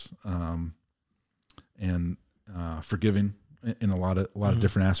soft and forgiving in a lot of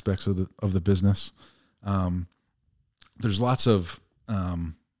different aspects of the business. There's lots of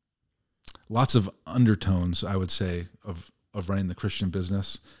undertones, I would say, of running the Christian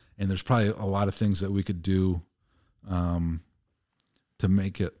business, and there's probably a lot of things that we could do to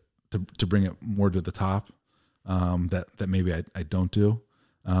make it to bring it more to the top that maybe I don't do.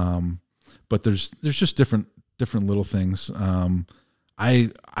 But there's just different little things.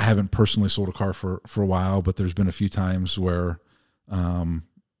 I haven't personally sold a car for a while, but there's been a few times where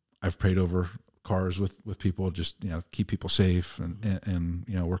I've prayed over cars with people, just keep people safe and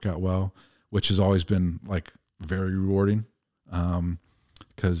work out well, which has always been like very rewarding,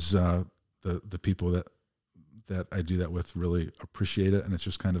 because the people that I do that with really appreciate it, and it's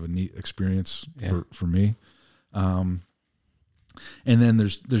just kind of a neat experience for me. And then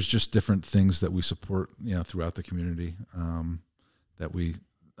there's just different things that we support throughout the community, that we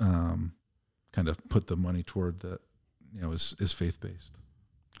kind of put the money toward, that is faith-based.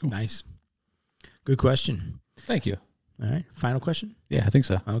 Cool. Nice. Good question. Thank you. All right. Final question? Yeah, I think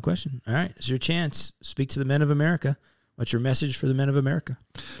so. Final question. All right. It's your chance. Speak to the men of America. What's your message for the men of America?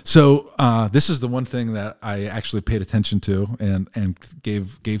 So this is the one thing that I actually paid attention to and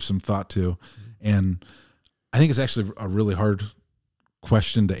gave some thought to. And I think it's actually a really hard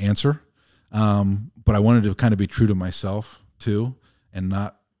question to answer. But I wanted to kind of be true to myself too, and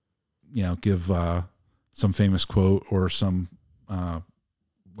not, give some famous quote or some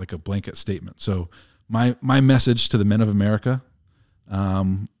like a blanket statement. So my message to the men of America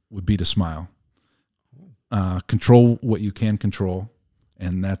would be to smile. Control what you can control,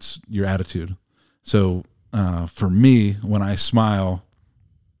 and that's your attitude. So for me, when I smile,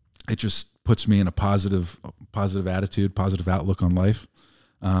 it just puts me in a positive attitude, positive outlook on life.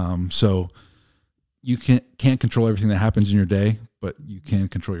 So you can't control everything that happens in your day, but you can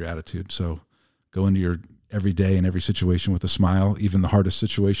control your attitude. So go into your every day and every situation with a smile, even the hardest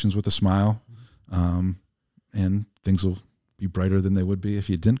situations with a smile, and things will be brighter than they would be if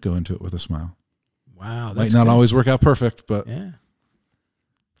you didn't go into it with a smile. Wow. That's might not good. always work out perfect, but yeah,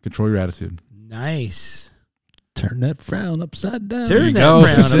 control your attitude. Nice. Turn that frown upside down. Turn that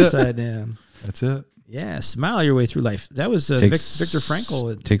frown upside down. That's it. Yeah, smile your way through life. That was Viktor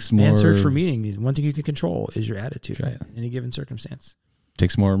Frankl. Takes more. Man's Search for Meaning. One thing you can control is your attitude Right. in any given circumstance.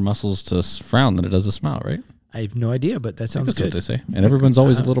 Takes more muscles to frown than it does to smile, right? I have no idea, but that sounds That's good. what they say. And everyone's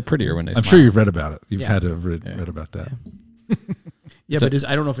always a little prettier when they smile. I'm sure you've read about it. You've Yeah. had to have read about that. Yeah, but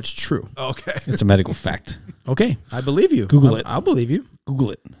I don't know if it's true. Okay. It's a medical fact. Okay, I believe you. Google it. I'll believe you.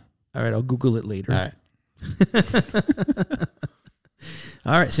 Google it. All right, I'll Google it later. All right.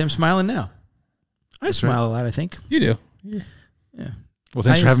 All right, see, I'm smiling now. I smile a lot, I think. You do. Yeah. Well,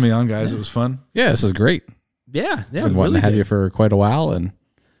 thanks for having me on, guys. It was fun. Yeah, this is great. Yeah. I've been wanting to have you for quite a while, and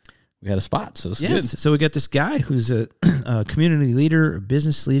we had a spot, so it's good. So we got this guy who's a community leader, a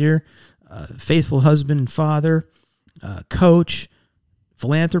business leader, faithful husband and father, coach,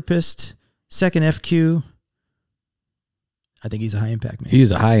 philanthropist, second FQ. I think he's a high impact man.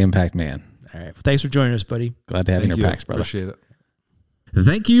 He's a high impact man. All right. Well, thanks for joining us, buddy. Glad to have you in our packs, brother. Appreciate it.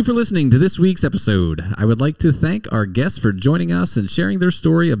 Thank you for listening to this week's episode. I would like to thank our guests for joining us and sharing their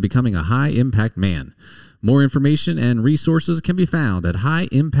story of becoming a high impact man. More information and resources can be found at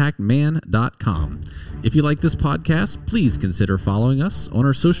highimpactman.com. If you like this podcast, please consider following us on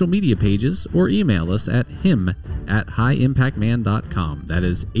our social media pages or email us at him@highimpactman.com. That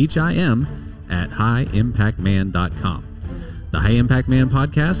is HIM@highimpactman.com. The High Impact Man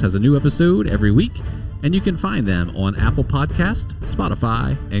podcast has a new episode every week, and you can find them on Apple Podcast,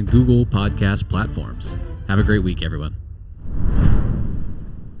 Spotify, and Google Podcast platforms. Have a great week, everyone.